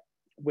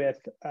with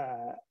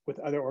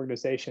other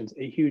organizations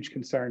a huge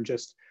concern.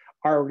 Just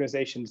our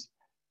organizations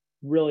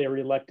really are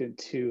reluctant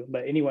to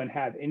let anyone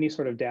have any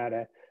sort of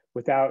data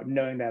without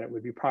knowing that it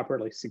would be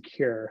properly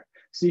secure.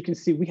 So you can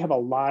see we have a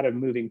lot of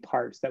moving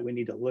parts that we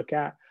need to look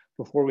at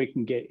before we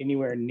can get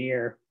anywhere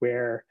near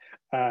where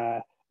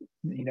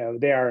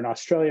they are in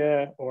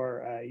Australia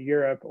or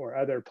Europe or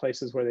other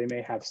places where they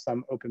may have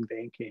some open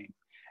banking.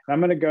 And I'm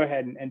going to go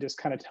ahead and just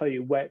kind of tell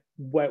you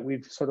what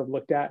we've sort of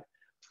looked at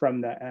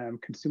from the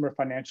Consumer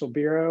Financial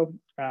Bureau,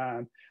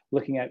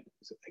 looking at,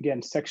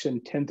 again, Section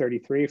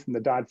 1033 from the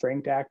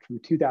Dodd-Frank Act from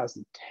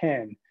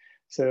 2010.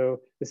 So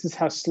this is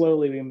how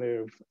slowly we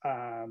move.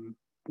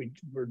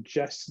 We're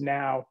just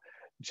now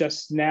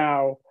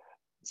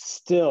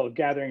still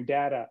gathering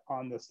data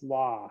on this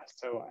law.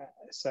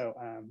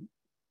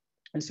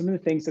 And some of the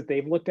things that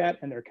they've looked at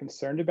and they're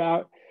concerned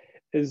about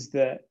is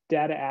the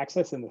data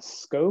access and the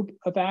scope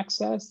of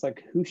access,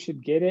 like who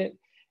should get it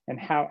and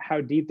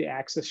how deep the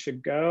access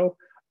should go,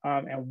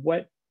 and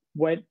what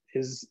would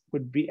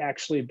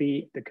actually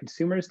be the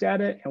consumer's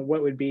data and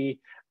what would be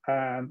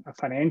a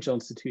financial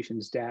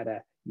institution's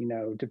data,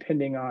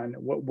 depending on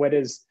what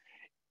is,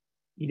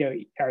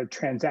 are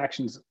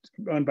transactions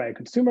owned by a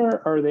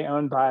consumer, or are they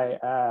owned by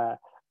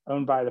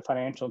the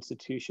financial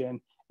institution,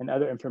 and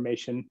other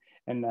information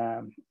and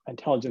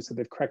intelligence that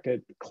they've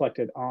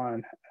collected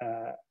on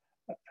a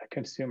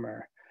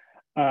consumer.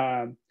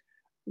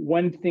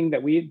 One thing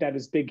that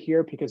is big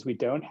here, because we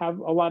don't have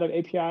a lot of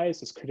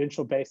APIs, is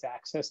credential-based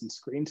access and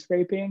screen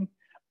scraping.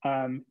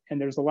 And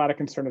there's a lot of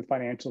concern with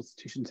financial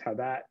institutions how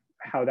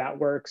that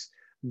works.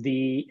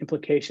 The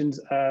implications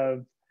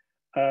of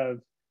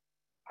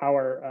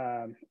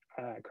our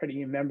credit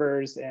union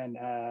members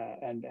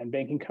and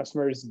banking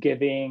customers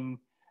giving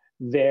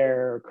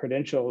their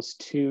credentials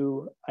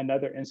to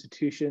another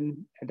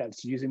institution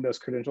that's using those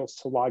credentials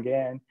to log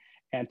in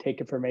and take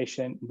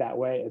information that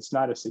way. It's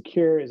not as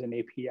secure as an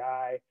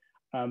API,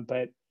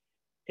 but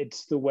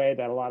it's the way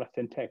that a lot of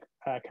fintech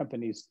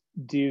companies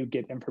do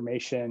get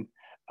information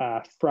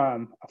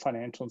from a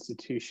financial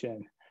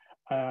institution.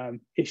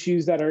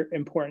 Issues that are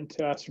important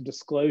to us are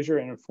disclosure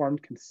and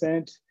informed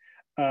consent.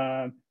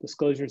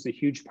 Disclosure is a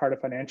huge part of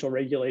financial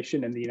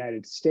regulation in the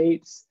United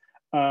States.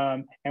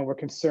 And we're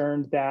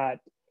concerned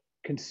that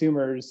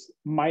consumers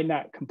might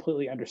not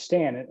completely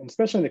understand, and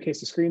especially in the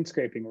case of screen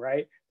scraping,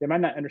 right? They might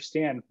not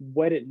understand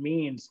what it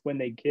means when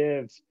they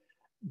give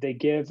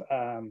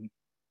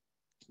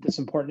this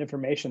important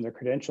information, their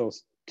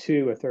credentials,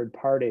 to a third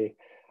party.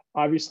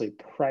 Obviously,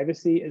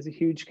 privacy is a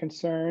huge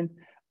concern.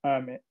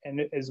 And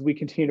as we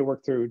continue to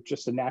work through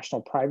just the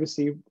national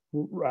privacy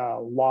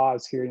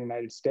laws here in the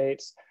United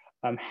States,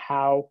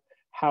 how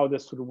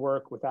this would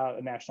work without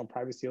a national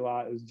privacy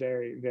law is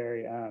very,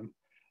 very,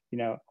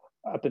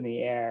 up in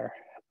the air.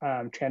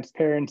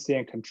 Transparency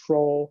and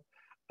control,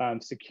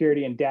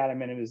 security and data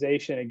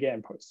minimization,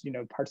 again,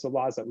 parts of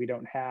laws that we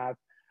don't have.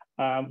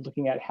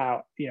 Looking at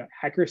how,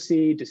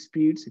 accuracy,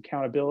 disputes,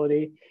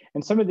 accountability,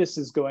 and some of this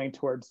is going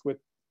towards with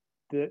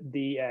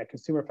the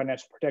Consumer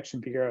Financial Protection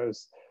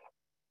Bureau's,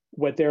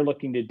 what they're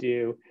looking to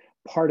do.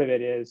 Part of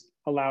it is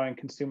allowing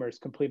consumers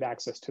complete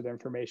access to their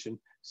information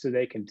so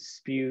they can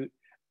dispute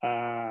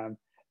and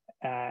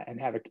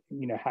have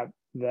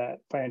the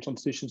financial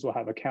institutions will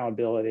have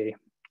accountability.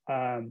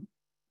 And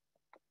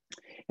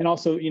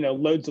also,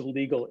 loads of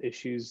legal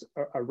issues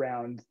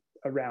around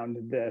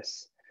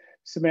this.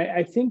 So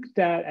I think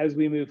that as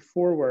we move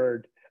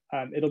forward,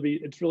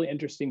 it's really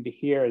interesting to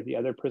hear the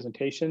other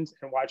presentations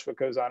and watch what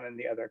goes on in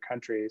the other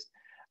countries.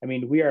 I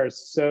mean, we are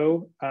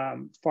so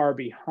far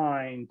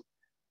behind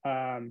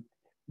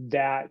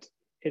that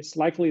it's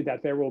likely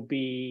that there will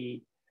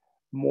be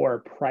more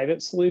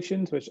private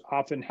solutions, which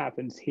often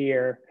happens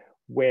here,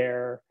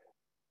 where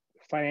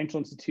financial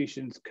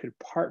institutions could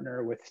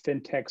partner with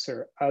fintechs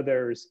or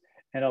others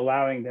and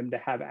allowing them to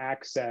have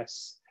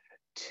access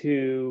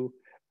to,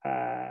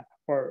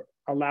 or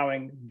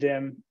allowing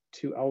them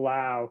to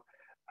allow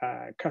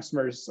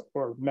customers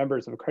or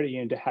members of a credit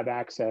union to have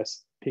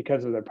access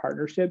because of their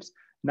partnerships,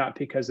 not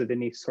because of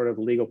any sort of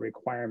legal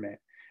requirement.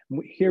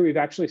 Here we've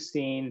actually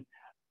seen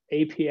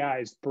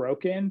APIs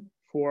broken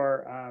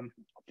for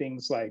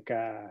things like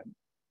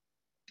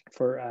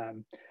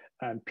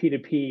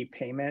P2P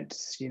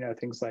payments,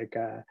 things like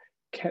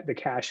the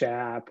Cash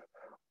App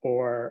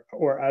or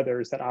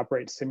others that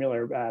operate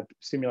similar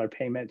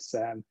payments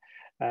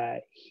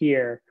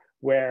here,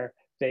 where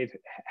they've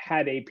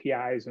had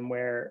APIs and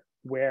where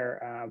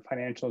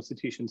financial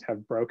institutions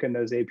have broken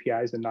those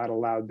APIs and not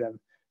allowed them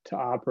to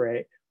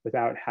operate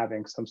without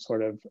having some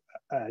sort of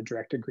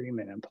direct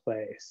agreement in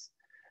place.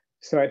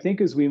 So I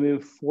think as we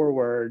move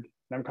forward,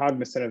 and I'm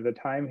cognizant of the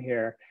time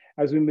here,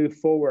 as we move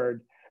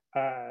forward,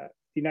 the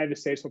United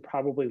States will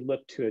probably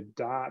look to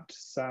adopt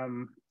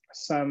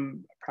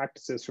some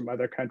practices from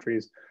other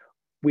countries.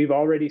 We've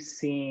already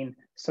seen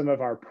some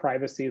of our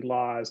privacy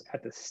laws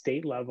at the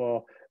state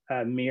level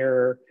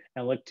mirror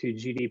and look to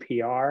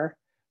GDPR.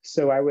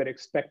 So I would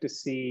expect to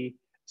see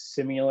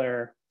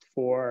similar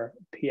for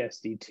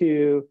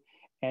PSD2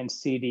 and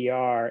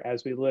CDR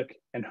as we look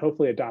and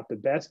hopefully adopt the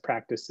best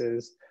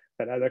practices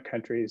that other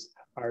countries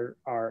are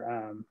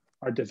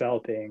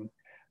developing.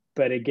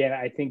 But again,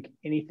 I think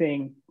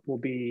anything will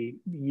be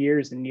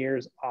years and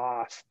years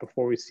off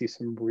before we see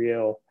some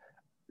real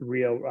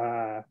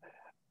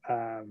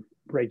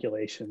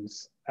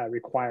regulations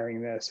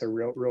requiring this, or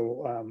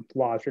real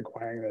laws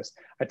requiring this.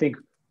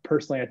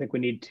 Personally, I think we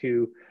need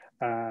to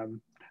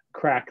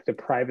crack the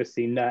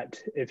privacy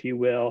nut, if you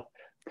will,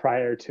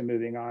 prior to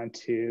moving on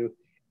to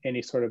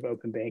any sort of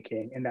open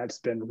banking. And that's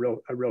been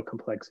a real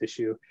complex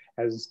issue,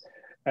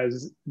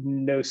 as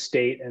no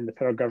state and the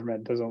federal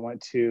government doesn't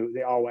want to,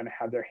 they all want to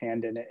have their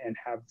hand in it and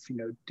have,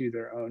 do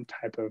their own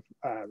type of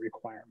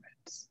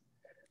requirements.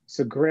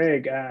 So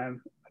Greg, I'd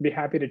be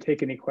happy to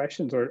take any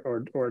questions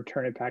or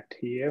turn it back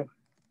to you.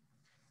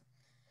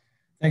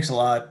 Thanks a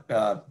lot,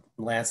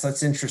 Lance.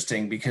 That's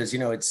interesting because,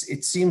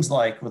 it seems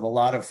like with a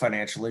lot of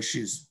financial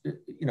issues,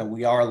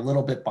 we are a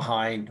little bit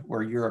behind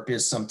where Europe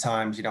is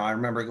sometimes. I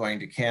remember going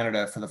to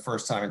Canada for the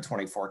first time in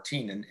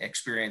 2014 and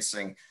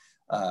experiencing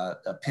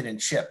a pin and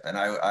chip. And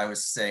I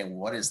was saying,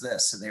 what is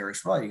this? And they were,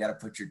 well, you got to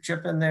put your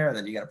chip in there,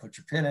 then you got to put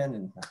your pin in.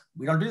 And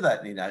we don't do that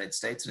in the United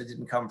States. And it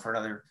didn't come for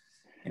another,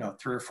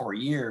 3 or 4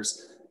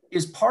 years.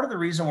 Is part of the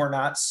reason we're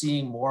not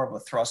seeing more of a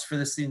thrust for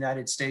this in the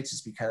United States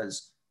is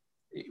because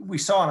we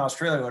saw in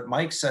Australia, what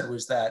Mike said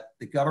was that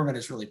the government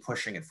is really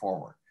pushing it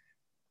forward.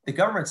 The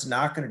government's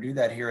not going to do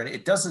that here. And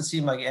it doesn't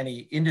seem like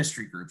any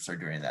industry groups are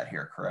doing that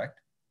here,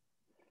 correct?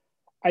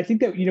 I think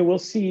that, we'll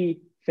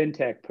see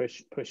fintech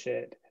push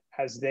it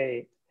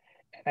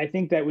I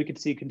think that we could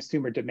see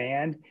consumer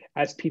demand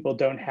as people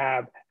don't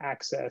have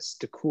access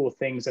to cool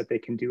things that they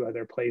can do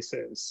other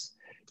places.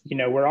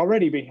 We're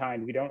already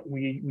behind.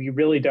 We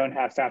really don't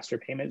have faster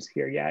payments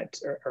here yet,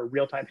 or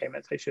real-time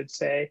payments, I should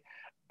say.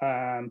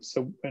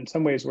 So in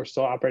some ways, we're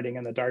still operating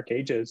in the dark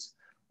ages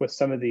with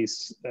some of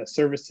these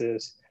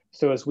services.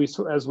 So as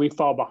we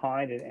fall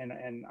behind,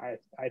 and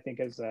I think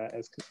as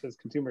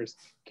consumers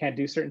can't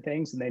do certain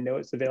things and they know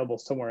it's available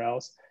somewhere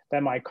else,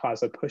 that might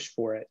cause a push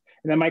for it,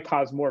 and that might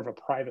cause more of a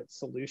private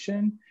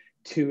solution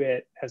to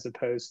it as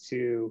opposed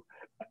to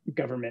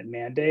government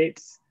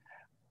mandates.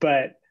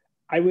 But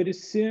I would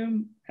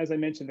assume, as I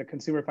mentioned, the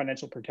Consumer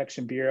Financial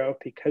Protection Bureau,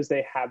 because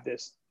they have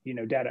this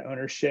data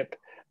ownership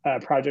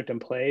project in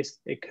place,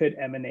 it could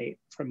emanate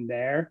from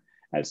there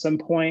at some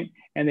point,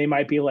 and they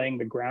might be laying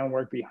the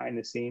groundwork behind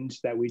the scenes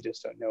that we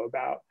just don't know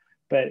about.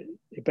 But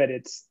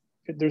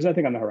there's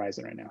nothing on the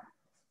horizon right now.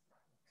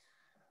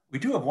 We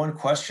do have one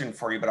question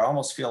for you, but I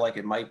almost feel like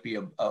it might be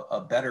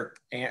a better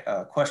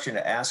question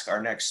to ask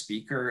our next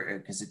speaker,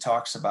 because it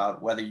talks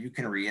about whether you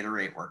can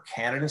reiterate where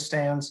Canada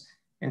stands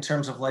in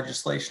terms of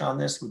legislation on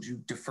this. Would you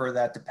defer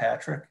that to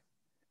Patrick?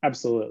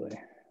 Absolutely.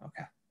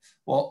 Okay.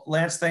 Well,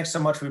 Lance, thanks so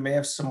much. We may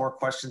have some more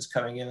questions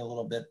coming in a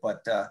little bit,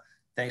 but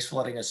thanks for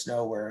letting us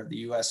know where the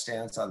U.S.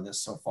 stands on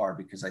this so far,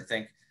 because I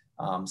think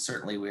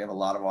certainly we have a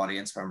lot of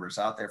audience members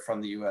out there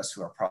from the U.S.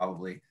 who are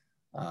probably,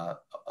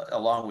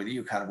 along with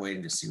you, kind of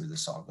waiting to see where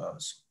this all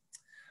goes.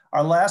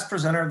 Our last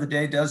presenter of the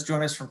day does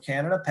join us from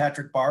Canada.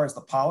 Patrick Barr is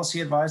the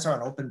policy advisor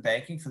on open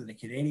banking for the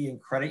Canadian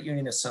Credit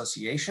Union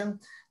Association,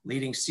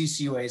 leading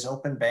CCUA's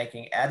open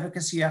banking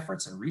advocacy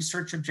efforts and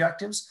research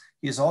objectives.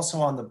 He is also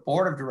on the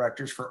board of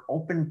directors for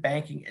Open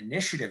Banking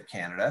Initiative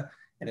Canada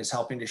and is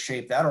helping to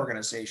shape that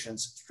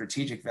organization's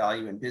strategic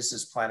value and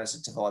business plan as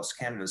it develops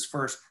Canada's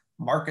first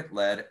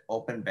market-led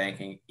open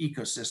banking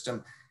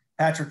ecosystem.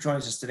 Patrick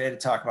joins us today to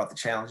talk about the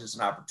challenges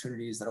and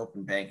opportunities that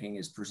open banking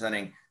is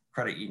presenting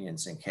credit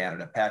unions in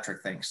Canada.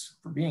 Patrick, thanks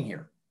for being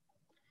here.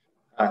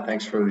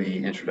 Thanks for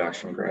the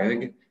introduction,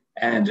 Greg.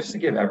 And just to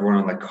give everyone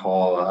on the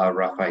call a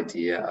rough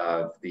idea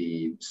of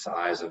the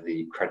size of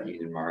the credit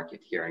union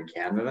market here in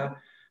Canada,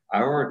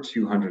 our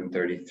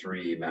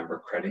 233 member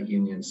credit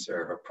unions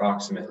serve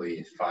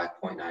approximately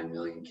 5.9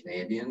 million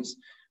Canadians,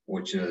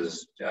 which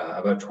is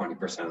about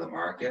 20% of the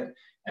market,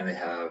 and they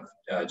have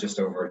just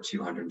over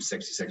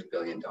 $266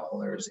 billion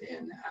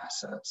in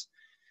assets.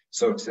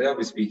 So today I'll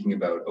be speaking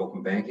about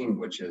open banking,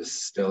 which is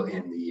still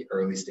in the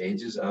early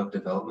stages of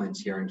development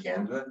here in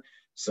Canada.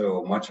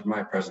 So much of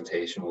my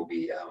presentation will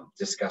be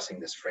discussing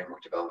this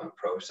framework development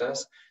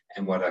process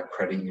and what a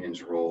credit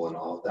union's role in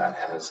all of that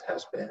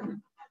has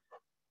been.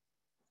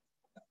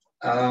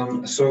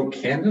 So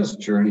Canada's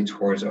journey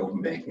towards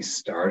open banking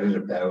started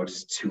about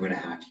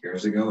 2.5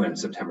 years ago in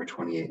September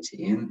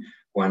 2018,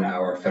 when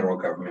our federal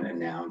government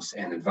announced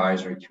an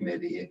advisory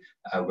committee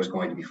was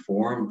going to be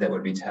formed that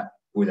would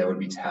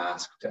be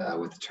tasked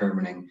with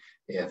determining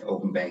if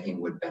open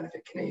banking would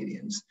benefit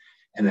Canadians.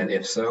 And then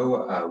if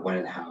so, when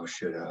and how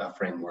should a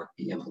framework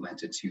be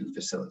implemented to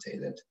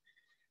facilitate it.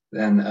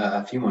 Then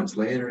a few months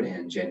later,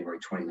 in January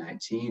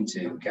 2019,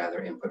 to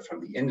gather input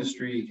from the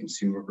industry,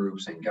 consumer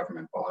groups, and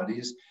government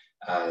bodies,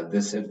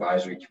 this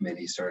advisory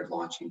committee started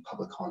launching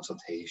public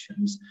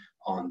consultations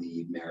on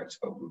the merits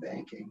of open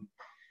banking.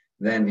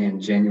 Then in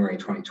January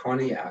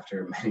 2020,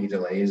 after many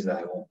delays that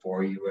I won't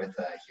bore you with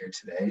here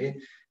today,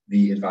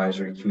 the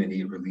advisory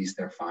committee released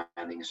their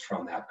findings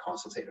from that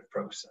consultative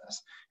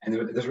process. And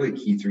there's really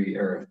three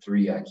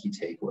key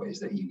takeaways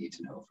that you need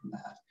to know from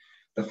that.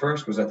 The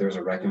first was that there was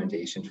a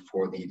recommendation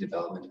for the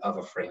development of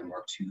a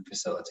framework to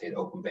facilitate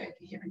open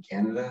banking here in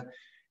Canada.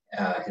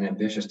 An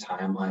ambitious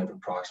timeline of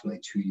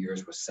approximately 2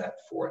 years was set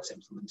for its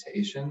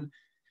implementation.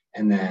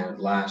 And then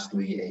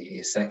lastly,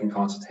 a second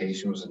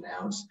consultation was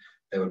announced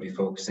that would be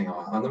focusing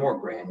on the more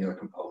granular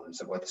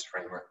components of what this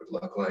framework would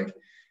look like.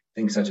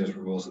 Things such as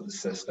rules of the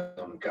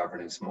system,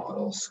 governance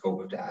models,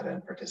 scope of data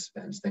and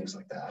participants, things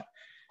like that.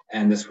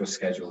 And this was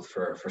scheduled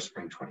for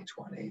spring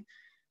 2020.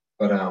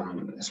 But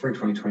spring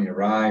 2020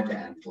 arrived,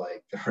 and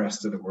like the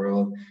rest of the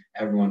world,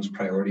 everyone's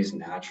priorities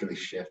naturally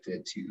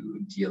shifted to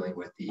dealing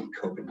with the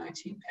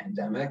COVID-19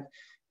 pandemic,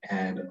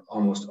 and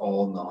almost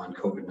all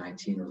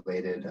non-COVID-19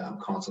 related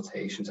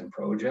consultations and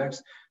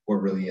projects were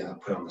really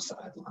put on the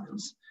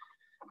sidelines.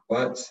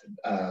 But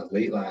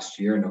late last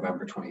year,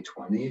 November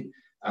 2020,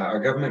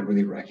 our government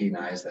really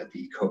recognized that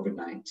the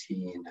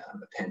COVID-19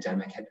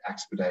 pandemic had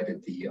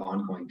expedited the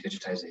ongoing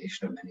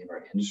digitization of many of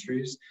our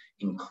industries,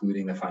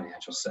 including the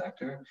financial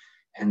sector,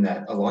 and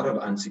that a lot of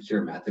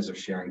unsecure methods of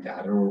sharing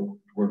data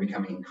were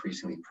becoming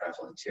increasingly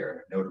prevalent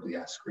here, notably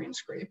screen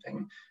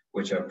scraping,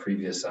 which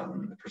previous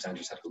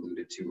presenters have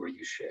alluded to, where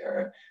you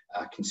share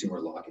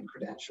consumer login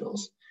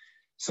credentials.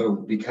 So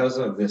because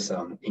of this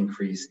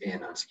increase in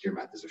unsecure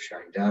methods of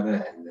sharing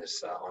data and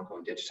this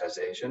ongoing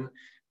digitization,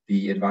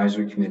 the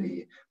advisory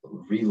committee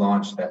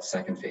relaunched that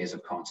second phase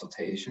of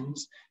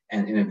consultations.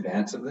 And in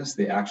advance of this,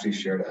 they actually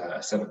shared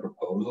a set of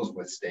proposals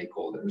with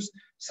stakeholders,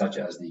 such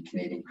as the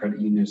Canadian Credit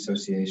Union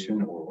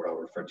Association, or what I'll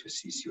refer to as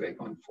CCUA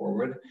going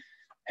forward.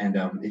 And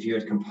if you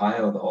had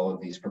compiled all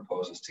of these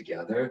proposals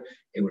together,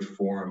 it would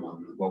form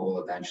what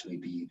will eventually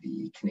be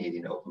the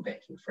Canadian Open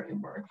Banking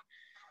Framework.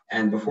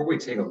 And before we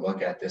take a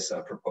look at this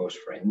proposed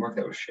framework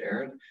that was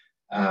shared,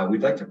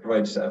 we'd like to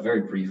provide just a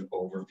very brief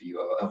overview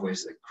of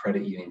ways that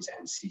credit unions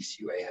and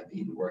CCUA have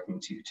been working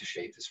to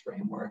shape this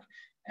framework,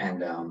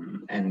 and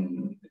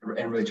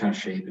really trying to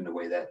shape in a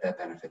way that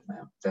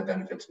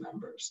benefits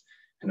members.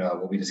 And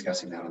we'll be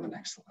discussing that on the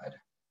next slide.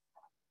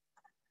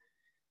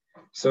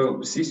 So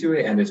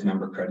CCUA and its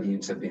member credit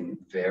unions have been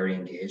very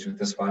engaged with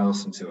this file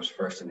since it was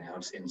first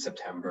announced in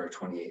September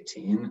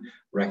 2018,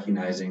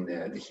 recognizing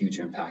the huge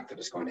impact that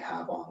it's going to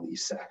have on the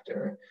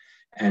sector.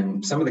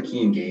 And some of the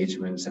key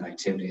engagements and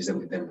activities that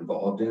we've been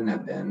involved in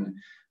have been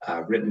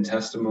written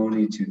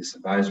testimony to this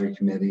advisory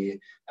committee,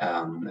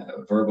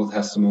 verbal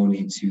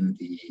testimony to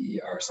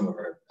some of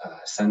our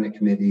Senate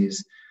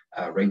committees,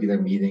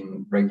 regularly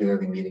meeting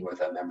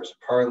with members of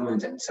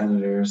parliament and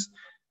senators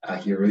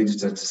here, really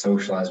just to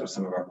socialize what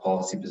some of our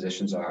policy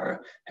positions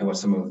are and what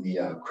some of the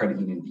credit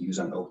union views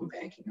on open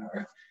banking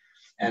are.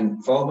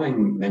 And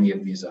following many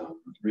of these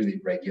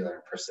really regular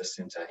and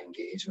persistent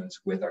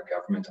engagements with our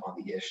government on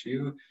the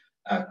issue,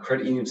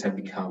 credit unions have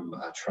become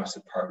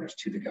trusted partners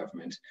to the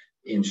government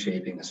in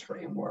shaping this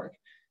framework,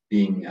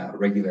 being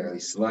regularly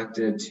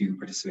selected to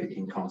participate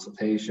in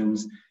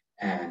consultations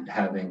and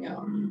having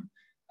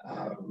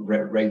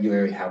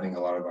regularly having a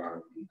lot of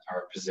our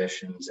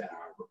positions and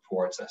our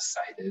reports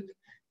cited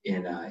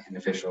in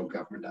official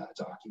government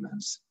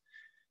documents.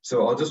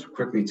 So I'll just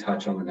quickly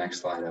touch on the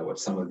next slide what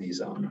some of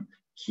these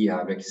key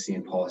advocacy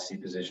and policy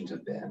positions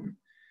have been.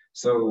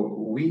 So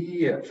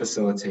we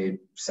facilitate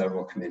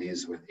several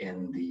committees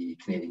within the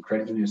Canadian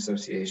Credit Union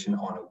Association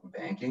on open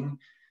banking.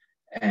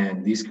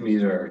 And these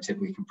committees are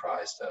typically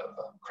comprised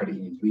of credit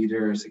union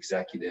leaders,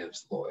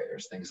 executives,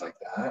 lawyers, things like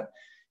that.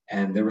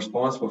 And they're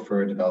responsible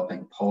for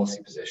developing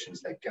policy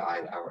positions that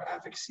guide our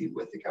advocacy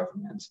with the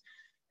government.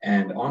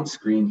 And on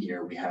screen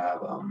here, we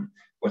have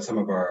what some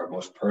of our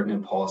most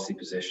pertinent policy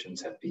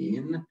positions have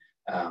been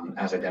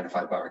as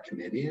identified by our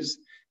committees,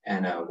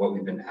 and what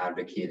we've been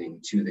advocating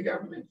to the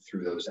government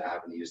through those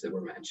avenues that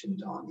were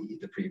mentioned on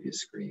the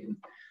previous screen.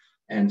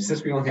 And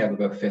since we only have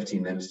about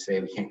 15 minutes today,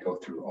 we can't go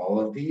through all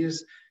of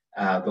these,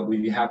 but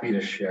we'd be happy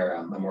to share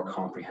a more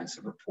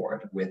comprehensive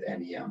report with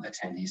any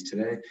attendees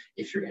today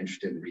if you're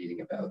interested in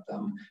reading about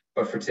them.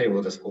 But for today,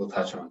 we'll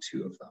touch on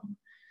 2 of them.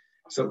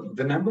 So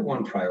the number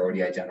one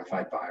priority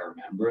identified by our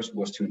members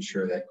was to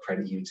ensure that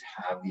credit unions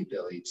have the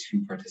ability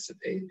to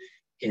participate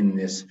in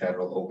this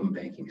federal open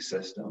banking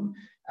system,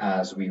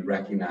 as we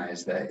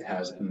recognize that it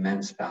has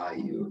immense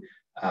value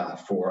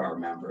for our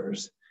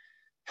members.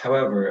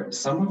 However,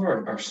 some of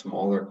our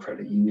smaller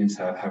credit unions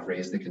have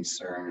raised the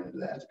concern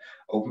that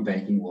open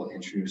banking will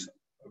introduce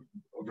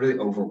really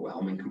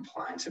overwhelming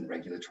compliance and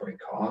regulatory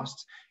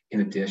costs,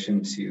 in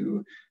addition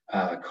to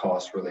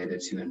costs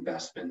related to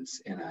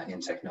investments in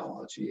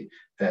technology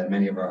that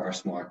many of our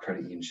smaller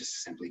credit unions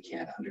just simply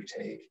can't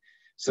undertake.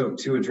 So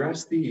to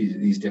address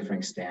these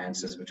differing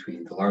stances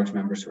between the large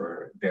members who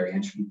are very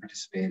interested in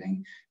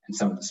participating and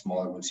some of the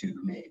smaller ones who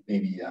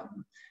maybe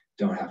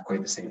don't have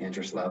quite the same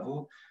interest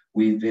level,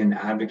 we've been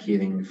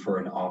advocating for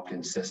an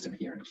opt-in system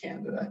here in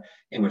Canada,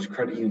 in which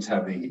credit unions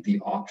have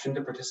the option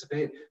to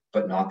participate,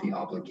 but not the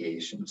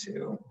obligation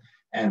to.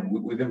 And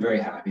we've been very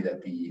happy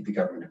that the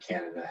government of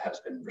Canada has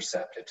been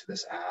receptive to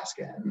this ask,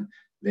 and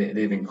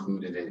they've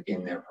included it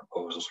in their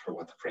proposals for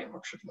what the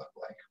framework should look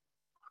like.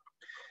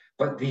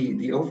 But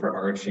the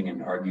overarching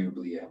and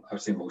arguably, I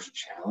would say, most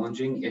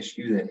challenging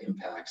issue that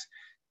impacts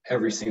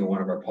every single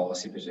one of our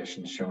policy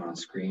positions shown on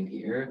screen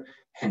here,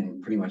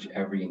 and pretty much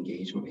every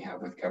engagement we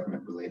have with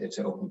government related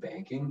to open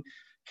banking,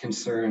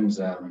 concerns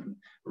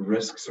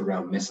risks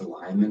around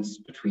misalignments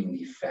between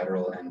the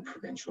federal and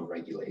provincial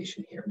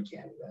regulation here in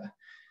Canada.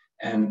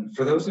 And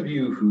for those of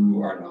you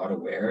who are not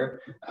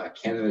aware,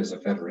 Canada is a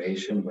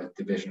federation with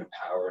division of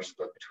power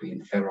split between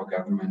the federal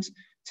government,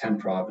 10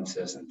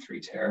 provinces, and 3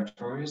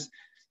 territories.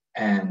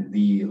 And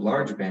the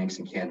large banks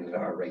in Canada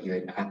are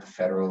regulated at the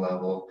federal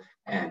level,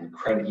 and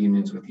credit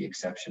unions, with the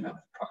exception of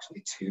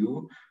approximately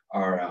 2,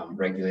 are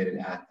regulated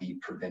at the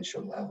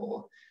provincial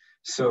level.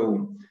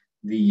 So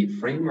the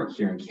framework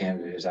here in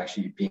Canada is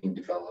actually being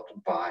developed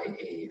by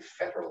a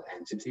federal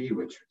entity,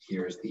 which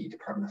here is the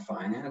Department of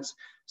Finance.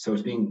 So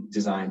it's being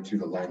designed through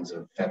the lens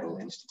of federal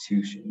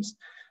institutions.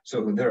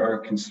 So there are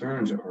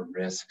concerns or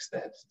risks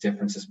that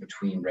differences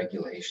between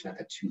regulation at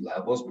the 2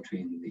 levels,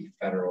 between the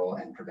federal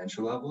and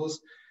provincial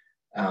levels,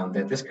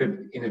 that this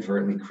could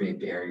inadvertently create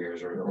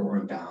barriers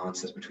or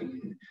imbalances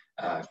between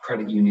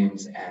credit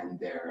unions and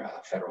their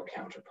federal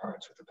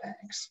counterparts with the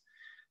banks.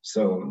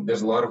 So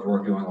there's a lot of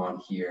work going on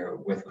here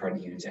with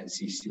credit unions and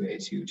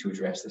CCUA to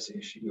address this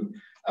issue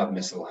of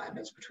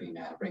misalignments between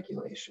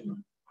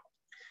regulation.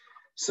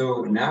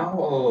 So now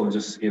I'll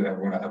just give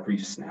everyone a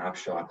brief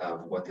snapshot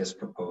of what this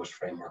proposed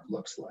framework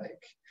looks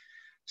like.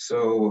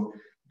 So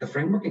the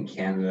framework in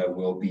Canada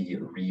will be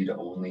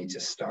read-only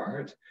to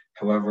start.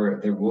 However,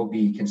 there will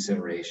be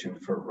consideration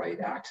for right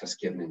access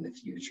given in the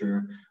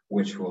future,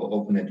 which will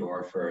open the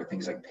door for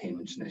things like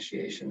payments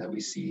initiation that we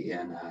see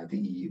in the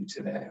EU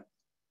today.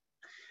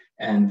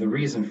 And the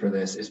reason for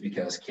this is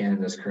because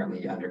Canada is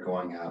currently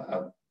undergoing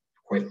a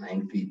quite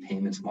lengthy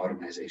payments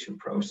modernization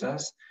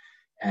process.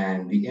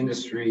 And the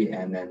industry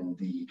and then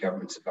the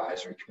government's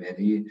advisory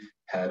committee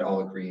had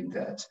all agreed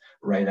that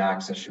right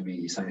access should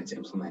be something that's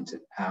implemented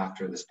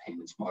after this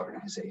payments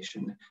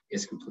modernization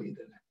is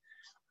completed.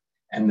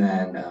 And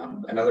then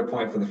another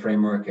point for the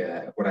framework,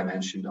 what I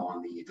mentioned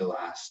on the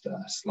last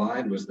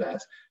slide, was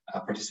that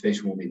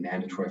participation will be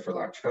mandatory for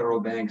large federal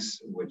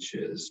banks, which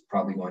is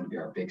probably going to be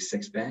our big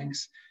 6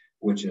 banks,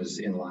 which is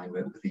in line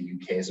with the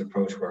UK's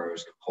approach, where it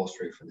was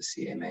compulsory for the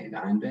CMA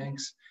 9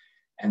 banks.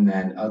 And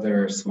then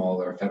other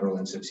smaller federal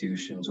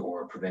institutions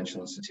or provincial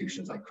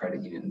institutions like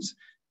credit unions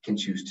can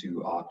choose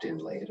to opt in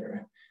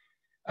later.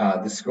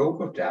 The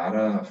scope of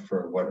data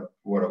for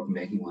what open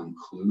banking will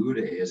include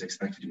is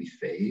expected to be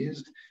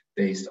phased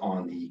based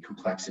on the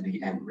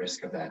complexity and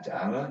risk of that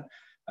data.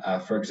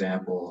 For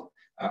example,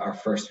 our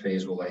first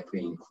phase will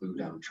likely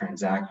include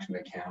transaction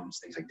accounts,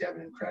 things like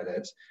debit and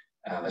credit,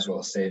 as well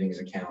as savings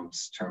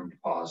accounts, term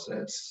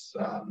deposits,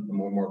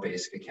 more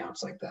basic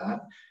accounts like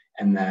that.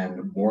 And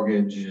then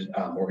mortgage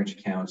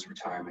accounts,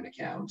 retirement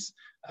accounts,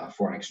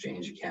 foreign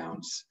exchange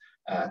accounts,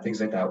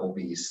 things like that will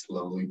be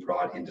slowly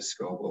brought into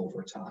scope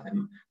over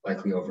time,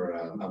 likely over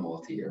a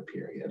multi-year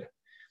period.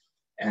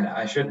 And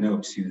I should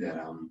note too that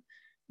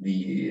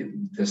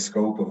the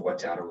scope of what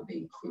data will be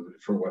included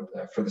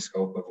for the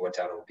scope of what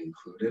data will be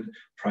included,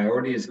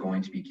 priority is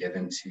going to be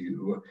given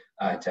to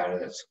data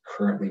that's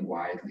currently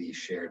widely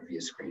shared via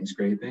screen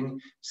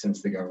scraping,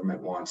 since the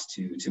government wants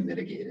to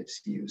mitigate its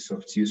use. So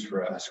if it's used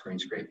for a screen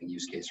scraping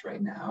use case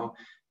right now,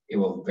 it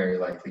will very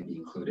likely be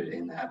included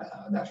in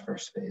that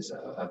first phase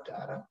of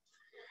data.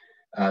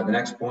 The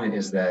next point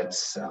is that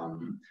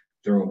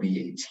there will be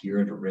a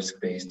tiered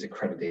risk-based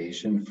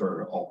accreditation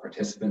for all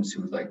participants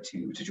who would like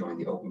to join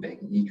the open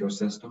banking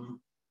ecosystem.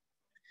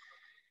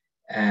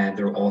 And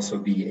there will also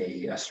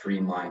be a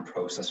streamlined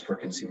process for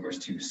consumers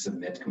to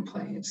submit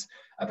complaints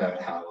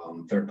about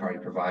how third-party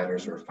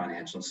providers or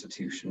financial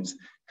institutions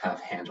have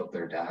handled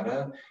their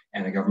data.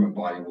 And a government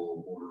body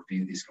will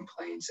review these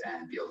complaints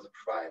and be able to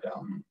provide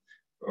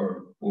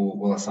or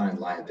will assign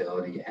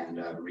liability and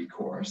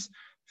recourse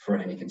for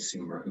any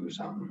consumer whose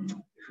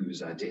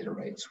data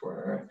rights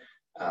were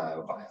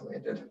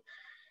violated.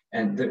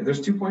 And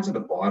there's 2 points at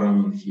the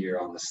bottom here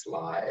on the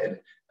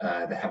slide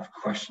that have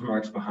question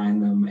marks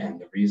behind them. And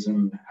the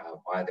reason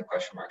why the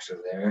question marks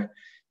are there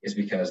is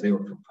because they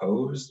were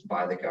proposed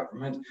by the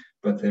government,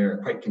 but they're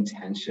quite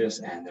contentious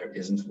and there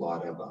isn't a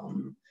lot of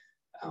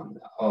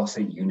I'll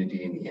say,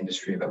 unity in the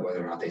industry about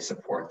whether or not they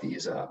support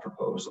these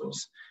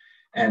proposals.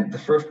 And the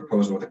first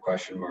proposal with a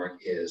question mark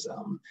is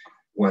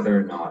whether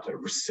or not there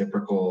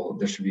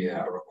should be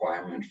a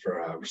requirement for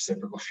a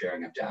reciprocal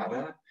sharing of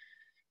data.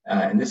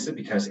 And this is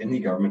because in the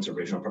government's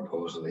original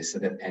proposal, they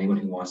said that anyone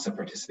who wants to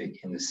participate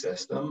in the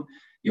system,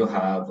 you'll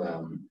have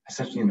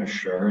essentially an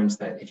assurance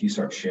that if you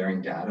start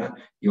sharing data,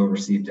 you'll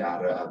receive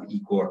data of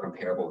equal or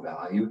comparable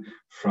value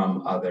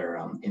from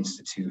other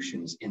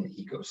institutions in the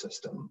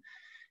ecosystem.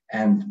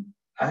 And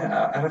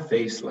at a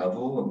face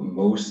level,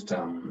 most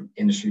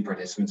industry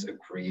participants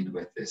agreed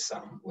with this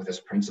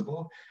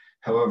principle.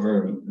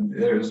 However,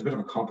 there's a bit of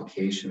a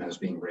complication that was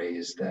being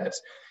raised that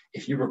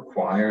if you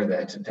require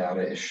that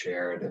data is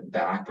shared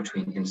back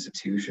between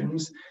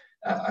institutions,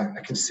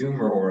 a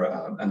consumer or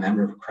a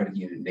member of a credit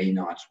union may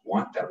not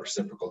want that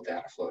reciprocal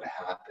data flow to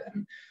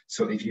happen.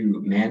 So if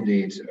you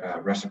mandate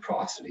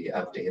reciprocity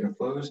of data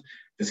flows,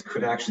 this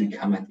could actually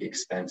come at the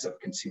expense of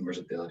consumers'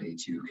 ability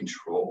to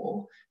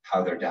control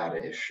how their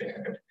data is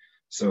shared.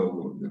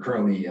 So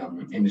currently,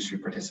 industry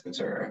participants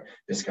are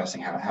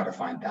discussing how to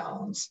find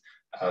balance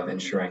of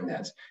ensuring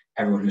that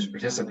everyone who's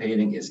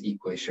participating is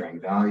equally sharing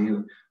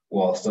value,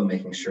 while still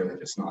making sure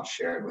that it's not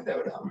shared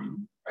without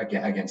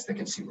against the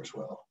consumer's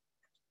will.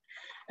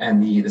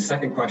 And the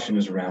second question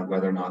is around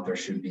whether or not there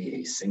should be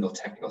a single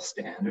technical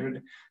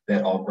standard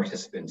that all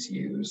participants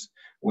use,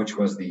 which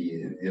was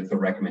the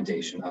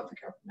recommendation of the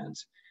government.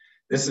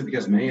 This is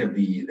because many of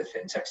the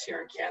fintechs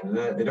here in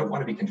Canada, they don't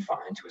want to be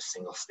confined to a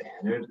single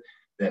standard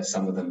that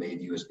some of them may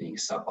view as being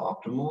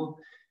suboptimal.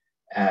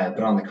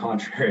 But on the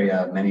contrary,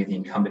 many of the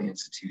incumbent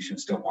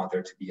institutions don't want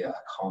there to be a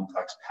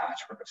complex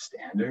patchwork of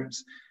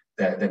standards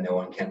that no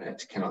one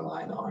can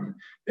align on.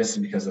 This is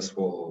because this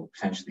will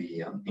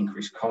potentially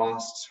increase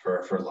costs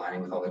for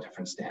aligning with all the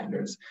different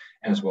standards,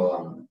 and as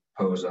well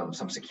pose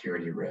some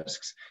security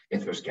risks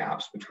if there's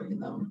gaps between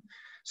them.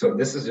 So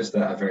this is just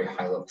a very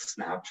high-level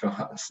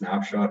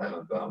snapshot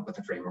of what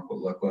the framework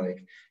will look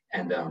like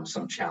and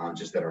some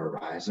challenges that are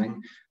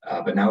arising.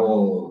 But now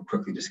we'll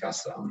quickly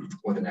discuss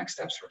what the next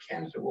steps for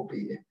Canada will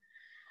be.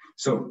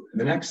 So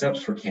the next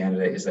steps for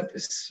Canada is that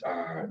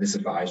this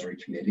advisory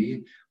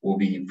committee will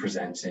be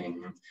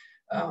presenting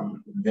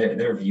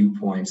their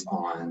viewpoints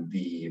on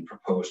the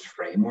proposed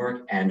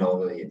framework and all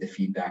the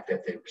feedback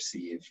that they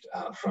received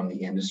from the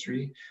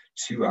industry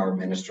to our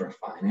Minister of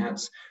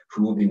Finance,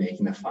 who will be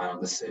making the final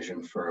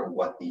decision for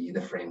what the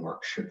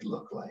framework should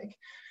look like.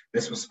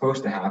 This was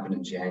supposed to happen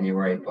in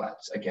January, but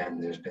again,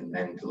 there's been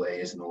many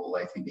delays and will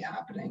likely be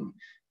happening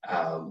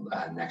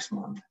next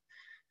month.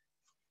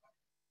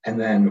 And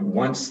then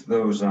once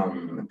those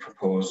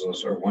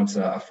proposals, or once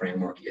a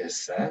framework is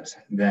set,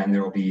 then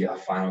there will be a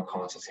final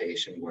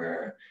consultation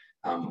where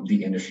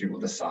the industry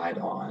will decide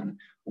on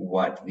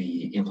what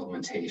the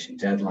implementation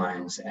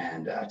deadlines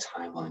and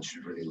timeline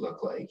should really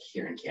look like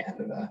here in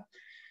Canada.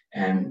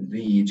 And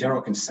the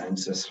general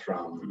consensus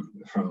from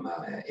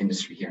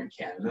industry here in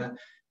Canada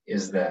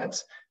is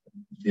that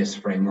this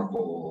framework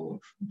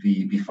will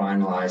be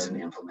finalized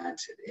and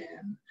implemented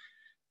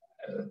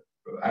in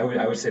I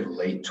would say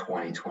late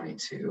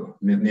 2022,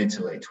 mid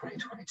to late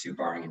 2022,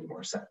 barring any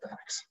more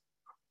setbacks.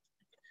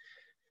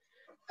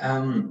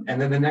 And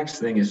then the next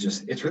thing is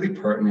just, it's really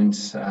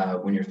pertinent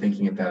when you're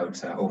thinking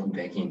about open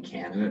banking in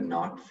Canada,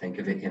 not to think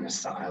of it in a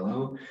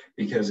silo,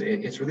 because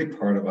it's really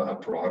part of a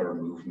broader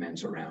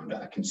movement around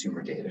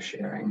consumer data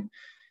sharing.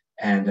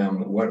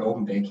 And what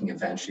open banking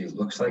eventually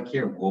looks like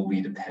here will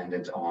be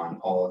dependent on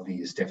all of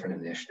these different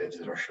initiatives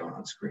that are shown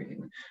on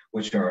screen,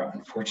 which are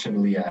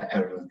unfortunately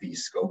out of the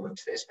scope of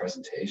today's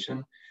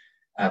presentation.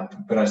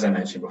 But as I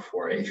mentioned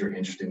before, if you're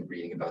interested in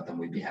reading about them,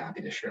 we'd be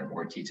happy to share a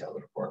more detailed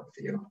report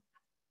with you.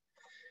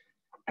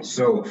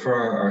 So for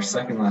our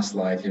second last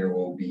slide here,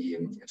 we'll be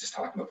just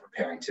talking about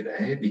preparing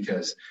today,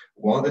 because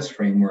while this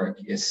framework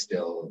is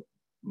still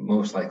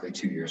most likely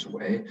 2 years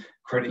away,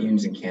 credit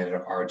unions in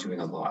Canada are doing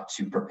a lot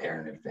to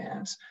prepare in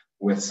advance,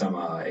 with some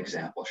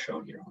examples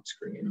shown here on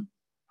screen.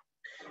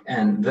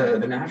 And the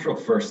natural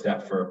first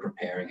step for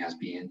preparing has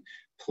been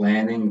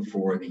planning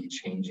for the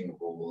changing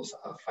roles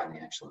of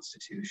financial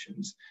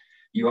institutions.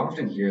 You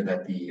often hear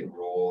that the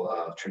role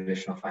of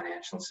traditional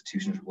financial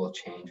institutions will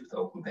change with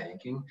open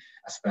banking,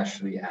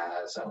 especially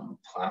as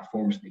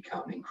platforms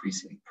become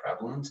increasingly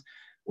prevalent,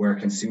 where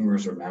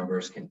consumers or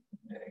members can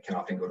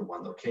often go to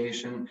one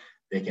location.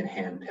 They can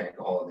handpick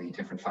all of the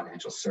different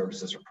financial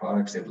services or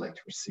products they'd like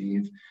to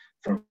receive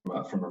from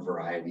a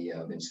variety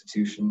of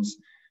institutions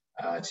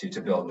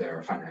to build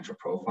their financial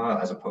profile,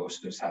 as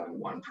opposed to just having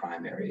one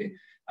primary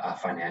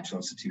financial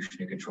institution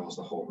who controls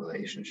the whole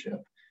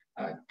relationship,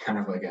 kind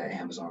of like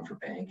Amazon for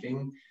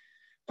banking.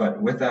 But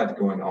with that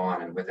going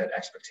on and with that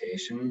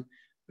expectation,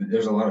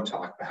 there's a lot of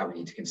talk about how we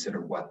need to consider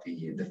what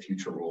the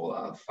future role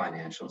of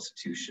financial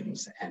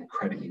institutions and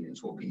credit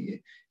unions will be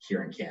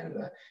here in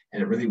Canada.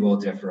 And it really will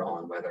differ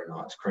on whether or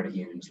not credit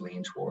unions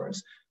lean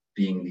towards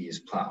being these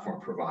platform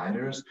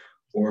providers,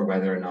 or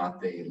whether or not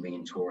they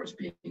lean towards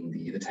being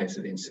the types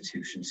of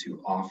institutions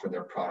who offer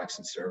their products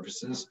and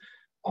services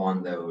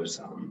on those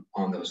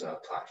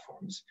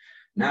platforms.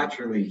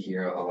 naturally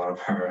here, a lot of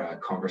our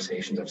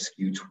conversations have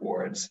skewed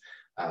towards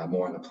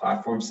more on the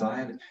platform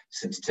side,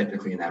 since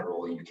typically in that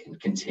role, you can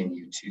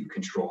continue to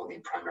control the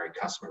primary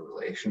customer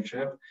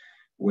relationship,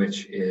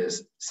 which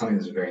is something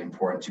that's very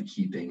important to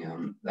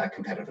keeping that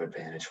competitive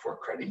advantage for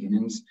credit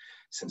unions,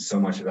 since so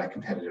much of that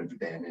competitive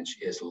advantage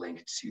is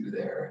linked to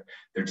their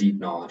deep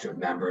knowledge of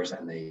members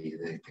and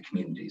the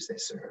communities they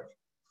serve.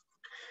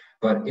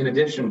 But in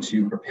addition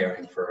to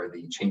preparing for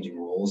the changing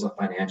roles of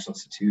financial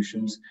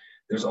institutions,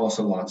 there's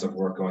also lots of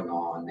work going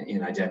on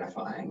in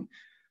identifying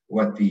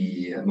what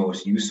the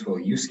most useful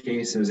use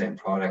cases and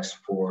products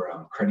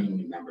for credit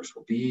union members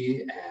will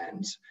be,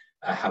 and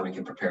how we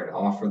can prepare to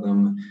offer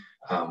them.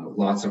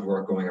 Lots of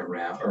work going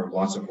around, or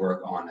lots of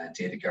work on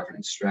data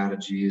governance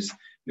strategies,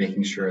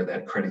 making sure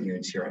that credit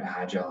unions here are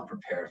agile and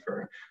prepared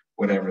for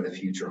whatever the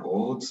future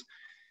holds.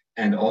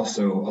 And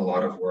also a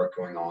lot of work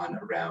going on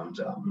around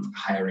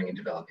hiring and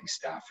developing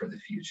staff for the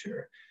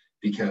future.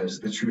 Because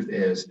the truth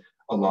is,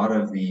 a lot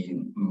of the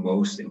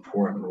most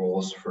important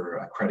roles for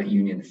a credit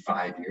union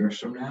 5 years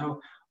from now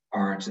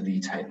aren't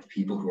the type of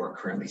people who are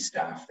currently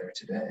staffed there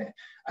today,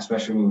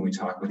 especially when we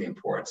talk about the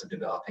importance of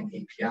developing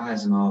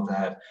APIs and all of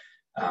that.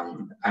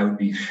 I would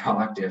be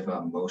shocked if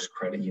most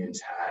credit unions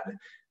had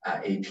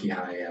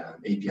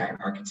API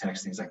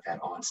architects, things like that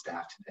on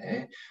staff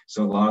today.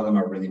 So a lot of them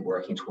are really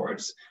working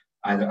towards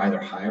either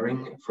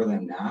hiring for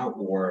them now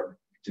or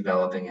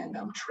developing and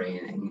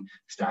training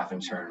staff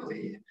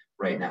internally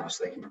right now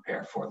so they can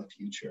prepare for the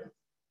future.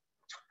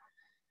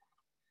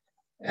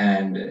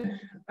 And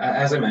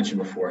as I mentioned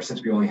before,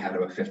 since we only had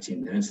about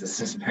 15 minutes, this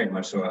is very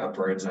much so a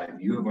bird's eye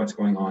view of what's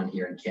going on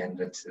here in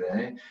Canada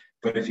today.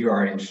 But if you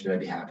are interested,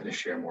 I'd be happy to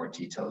share a more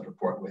detailed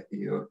report with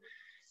you.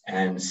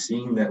 And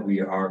seeing that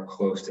we are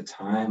close to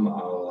time,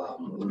 I'll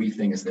leave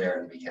things there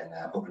and we can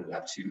open it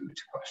up to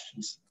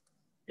questions,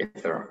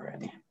 if there are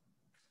any.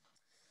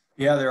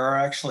 Yeah, there are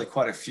actually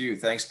quite a few.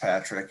 Thanks,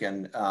 Patrick.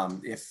 And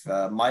if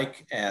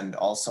Mike and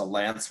also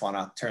Lance want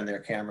to turn their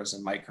cameras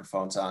and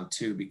microphones on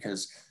too,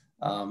 because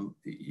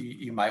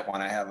you might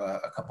want to have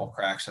a couple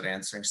cracks at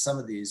answering some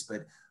of these.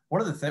 But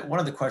one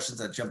of the questions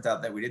that jumped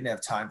out that we didn't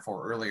have time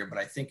for earlier, but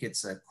I think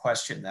it's a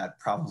question that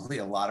probably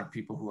a lot of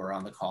people who are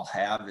on the call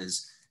have,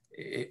 is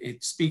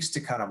it speaks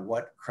to kind of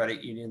what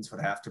credit unions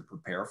would have to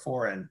prepare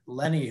for. And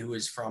Lenny, who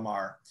is from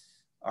our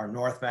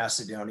North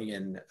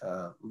Macedonian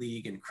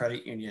League and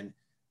Credit Union,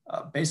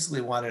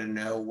 basically wanted to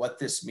know what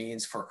this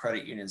means for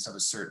credit unions of a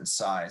certain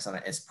size.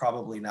 And it's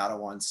probably not a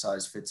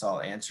one-size-fits-all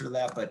answer to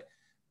that, but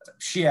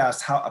she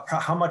asked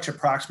how much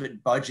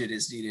approximate budget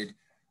is needed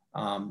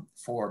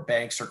for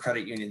banks or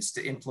credit unions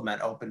to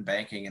implement open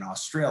banking in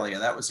Australia.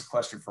 That was a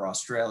question for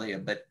Australia,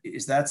 but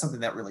is that something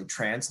that really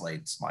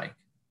translates, Mike?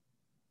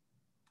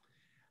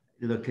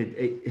 Look,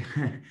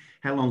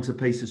 how long's a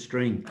piece of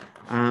string?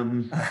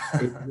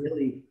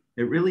 It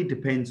really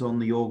depends on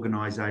the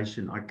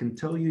organization. I can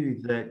tell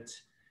you that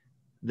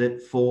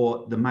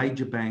for the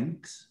major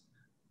banks,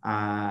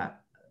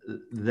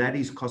 that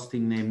is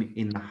costing them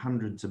in the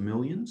hundreds of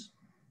millions.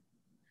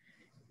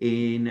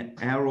 In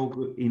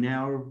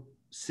our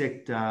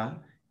sector,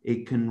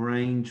 it can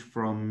range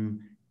from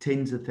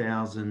tens of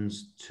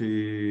thousands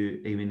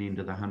to even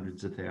into the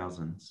hundreds of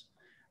thousands.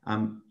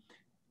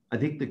 I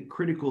think the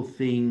critical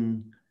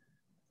thing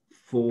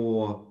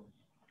for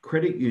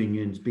credit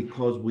unions,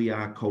 because we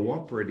are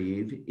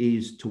cooperative,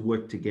 is to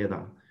work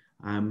together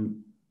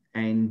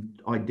and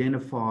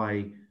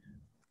identify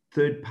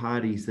third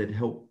parties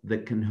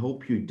that can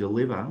help you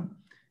deliver.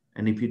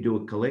 And if you do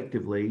it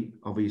collectively,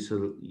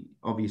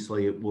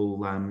 obviously it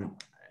will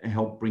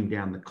help bring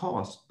down the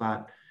cost.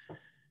 But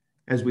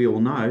as we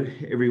all know,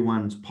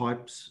 everyone's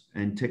pipes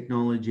and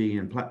technology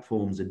and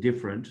platforms are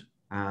different.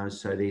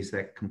 So there's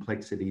that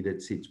complexity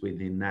that sits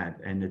within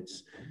that. And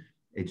it's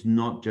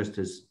not just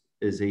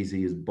as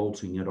easy as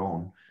bolting it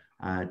on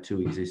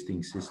to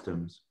existing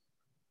systems.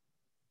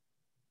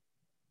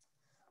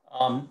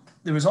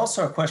 There was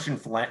also a question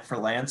for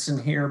Lance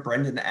in here.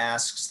 Brendan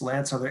asks,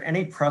 Lance, are there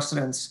any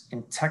precedents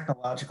in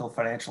technological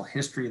financial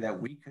history that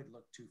we could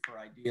look to for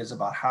ideas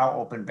about how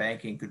open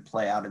banking could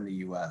play out in the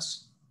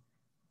US?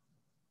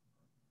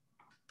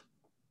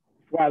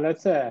 Wow,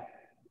 that's a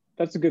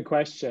good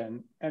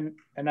question, and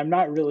I'm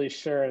not really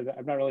sure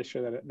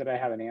that I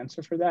have an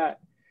answer for that.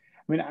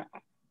 I mean,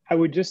 I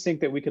would just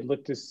think that we could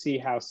look to see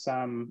how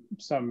some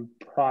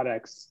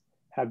products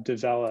have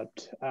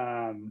developed,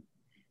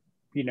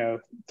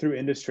 through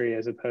industry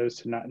as opposed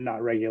to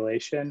not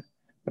regulation.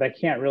 But I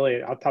can't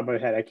really, off the top of my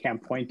head, I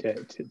can't point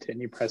to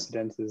any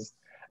precedences.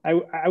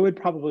 I would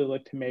probably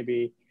look to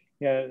maybe,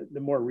 the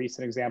more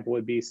recent example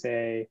would be,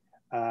 say,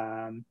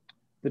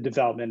 the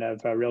development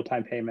of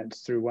real-time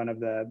payments through one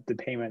of the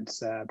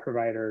payments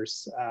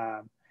providers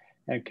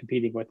and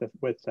competing with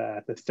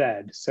the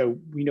Fed. So,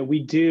 we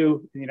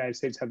do in the United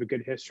States have a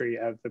good history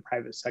of the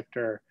private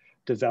sector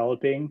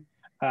developing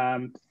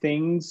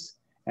things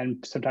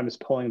and sometimes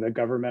pulling the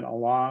government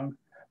along.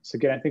 So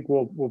again, I think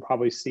we'll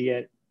probably see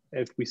it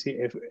if we see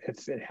if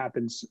it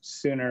happens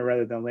sooner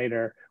rather than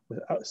later, with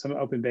some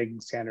open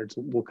banking standards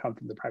will come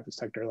from the private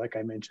sector, like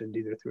I mentioned,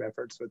 either through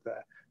efforts with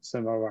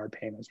some of our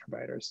payments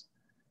providers.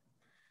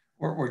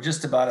 We're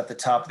just about at the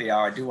top of the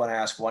hour. I do want to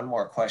ask one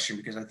more question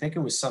because I think it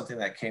was something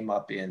that came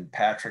up in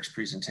Patrick's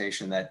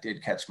presentation that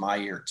did catch my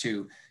ear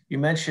too. You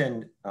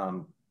mentioned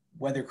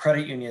whether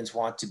credit unions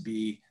want to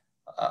be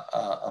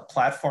a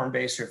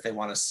platform-based, or if they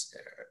want to,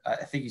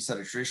 I think you said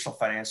a traditional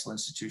financial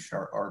institution,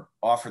 or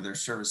offer their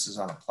services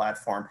on a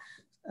platform.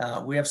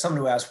 We have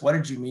someone who asked, what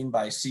did you mean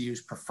by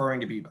CUs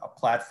preferring to be a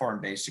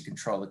platform-based to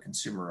control the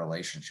consumer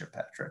relationship,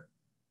 Patrick?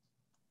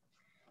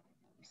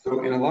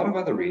 So in a lot of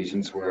other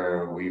regions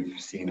where we've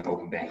seen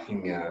open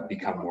banking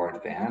become more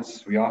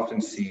advanced, we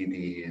often see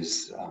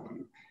these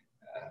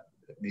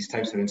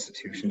types of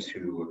institutions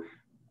who,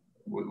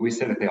 we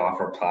say that they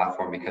offer a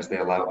platform because they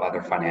allow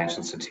other financial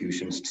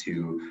institutions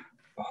to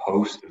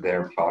host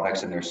their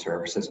products and their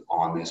services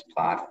on this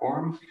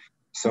platform.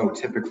 So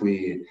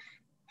typically,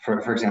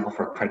 for example,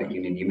 for a credit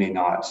union, you may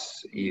not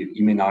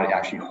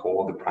actually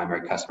hold the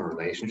primary customer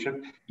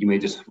relationship. You may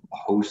just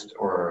host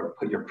or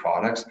put your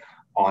products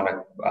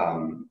on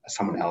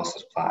someone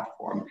else's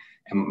platform.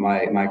 And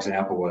my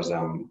example was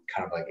kind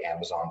of like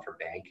Amazon for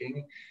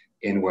banking,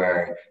 in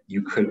where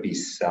you could be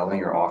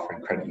selling or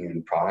offering credit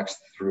union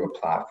products through a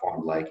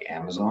platform like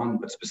Amazon,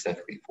 but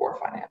specifically for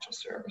financial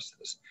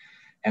services.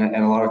 And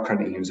a lot of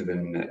credit unions have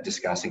been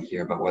discussing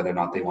here about whether or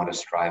not they want to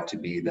strive to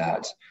be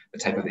the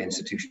type of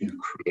institution who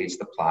creates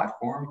the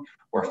platform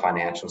where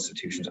financial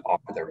institutions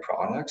offer their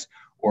products,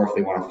 or if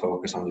they want to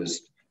focus on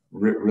just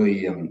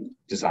really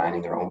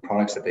designing their own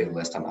products that they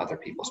list on other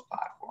people's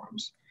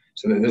platforms.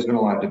 So there's been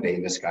a lot of debate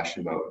and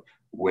discussion about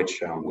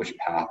which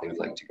path they would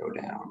like to go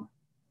down.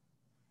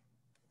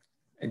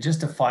 And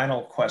just a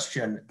final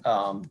question,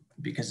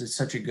 because it's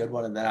such a good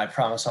one, and then I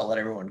promise I'll let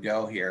everyone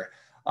go here.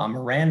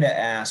 Miranda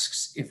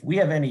asks if we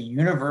have any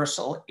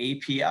universal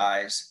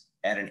APIs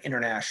at an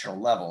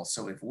international level.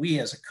 So if we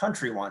as a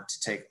country want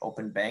to take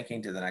open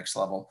banking to the next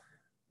level,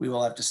 we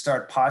will have to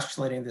start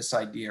postulating this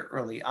idea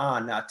early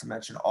on, not to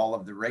mention all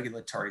of the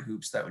regulatory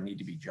hoops that would need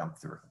to be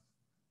jumped through.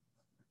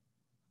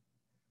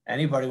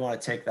 Anybody want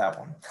to take that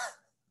one?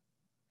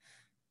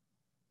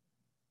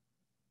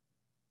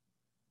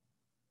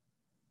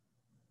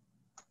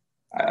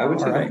 I would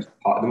say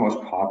the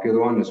most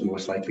popular one is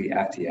most likely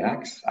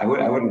FTX. I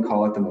wouldn't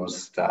call it the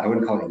most, I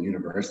wouldn't call it a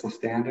universal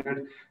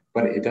standard,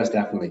 but it does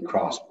definitely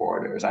cross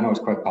borders. I know it's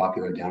quite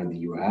popular down in the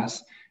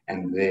US,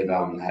 and they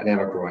have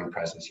a growing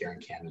presence here in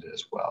Canada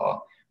as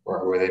well,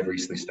 where they've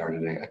recently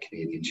started a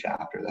Canadian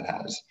chapter that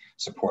has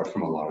support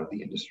from a lot of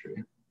the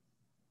industry.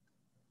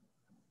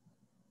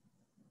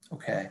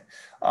 Okay,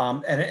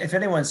 and if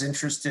anyone's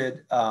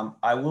interested,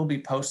 I will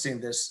be posting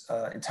this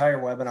entire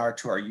webinar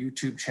to our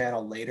YouTube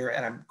channel later,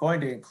 and I'm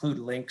going to include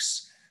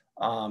links,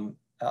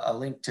 a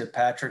link to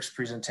Patrick's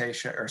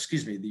presentation, or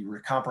excuse me, the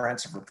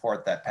comprehensive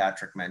report that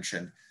Patrick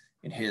mentioned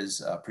in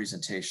his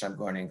presentation. I'm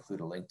going to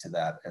include a link to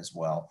that as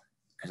well,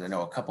 because I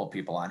know a couple of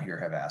people on here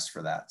have asked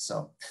for that.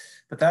 So,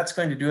 but that's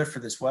going to do it for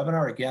this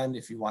webinar. Again,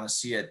 if you want to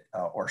see it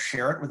or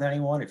share it with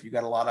anyone, if you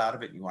got a lot out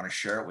of it and you want to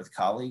share it with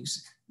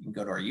colleagues, you can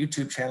go to our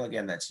YouTube channel.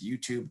 Again, that's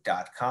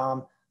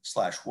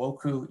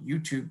youtube.com/WOCCU,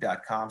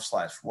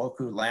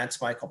 youtube.com/WOCCU. Lance,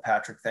 Michael,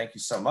 Patrick, thank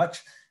you so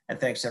much. And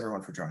thanks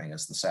everyone for joining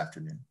us this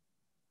afternoon.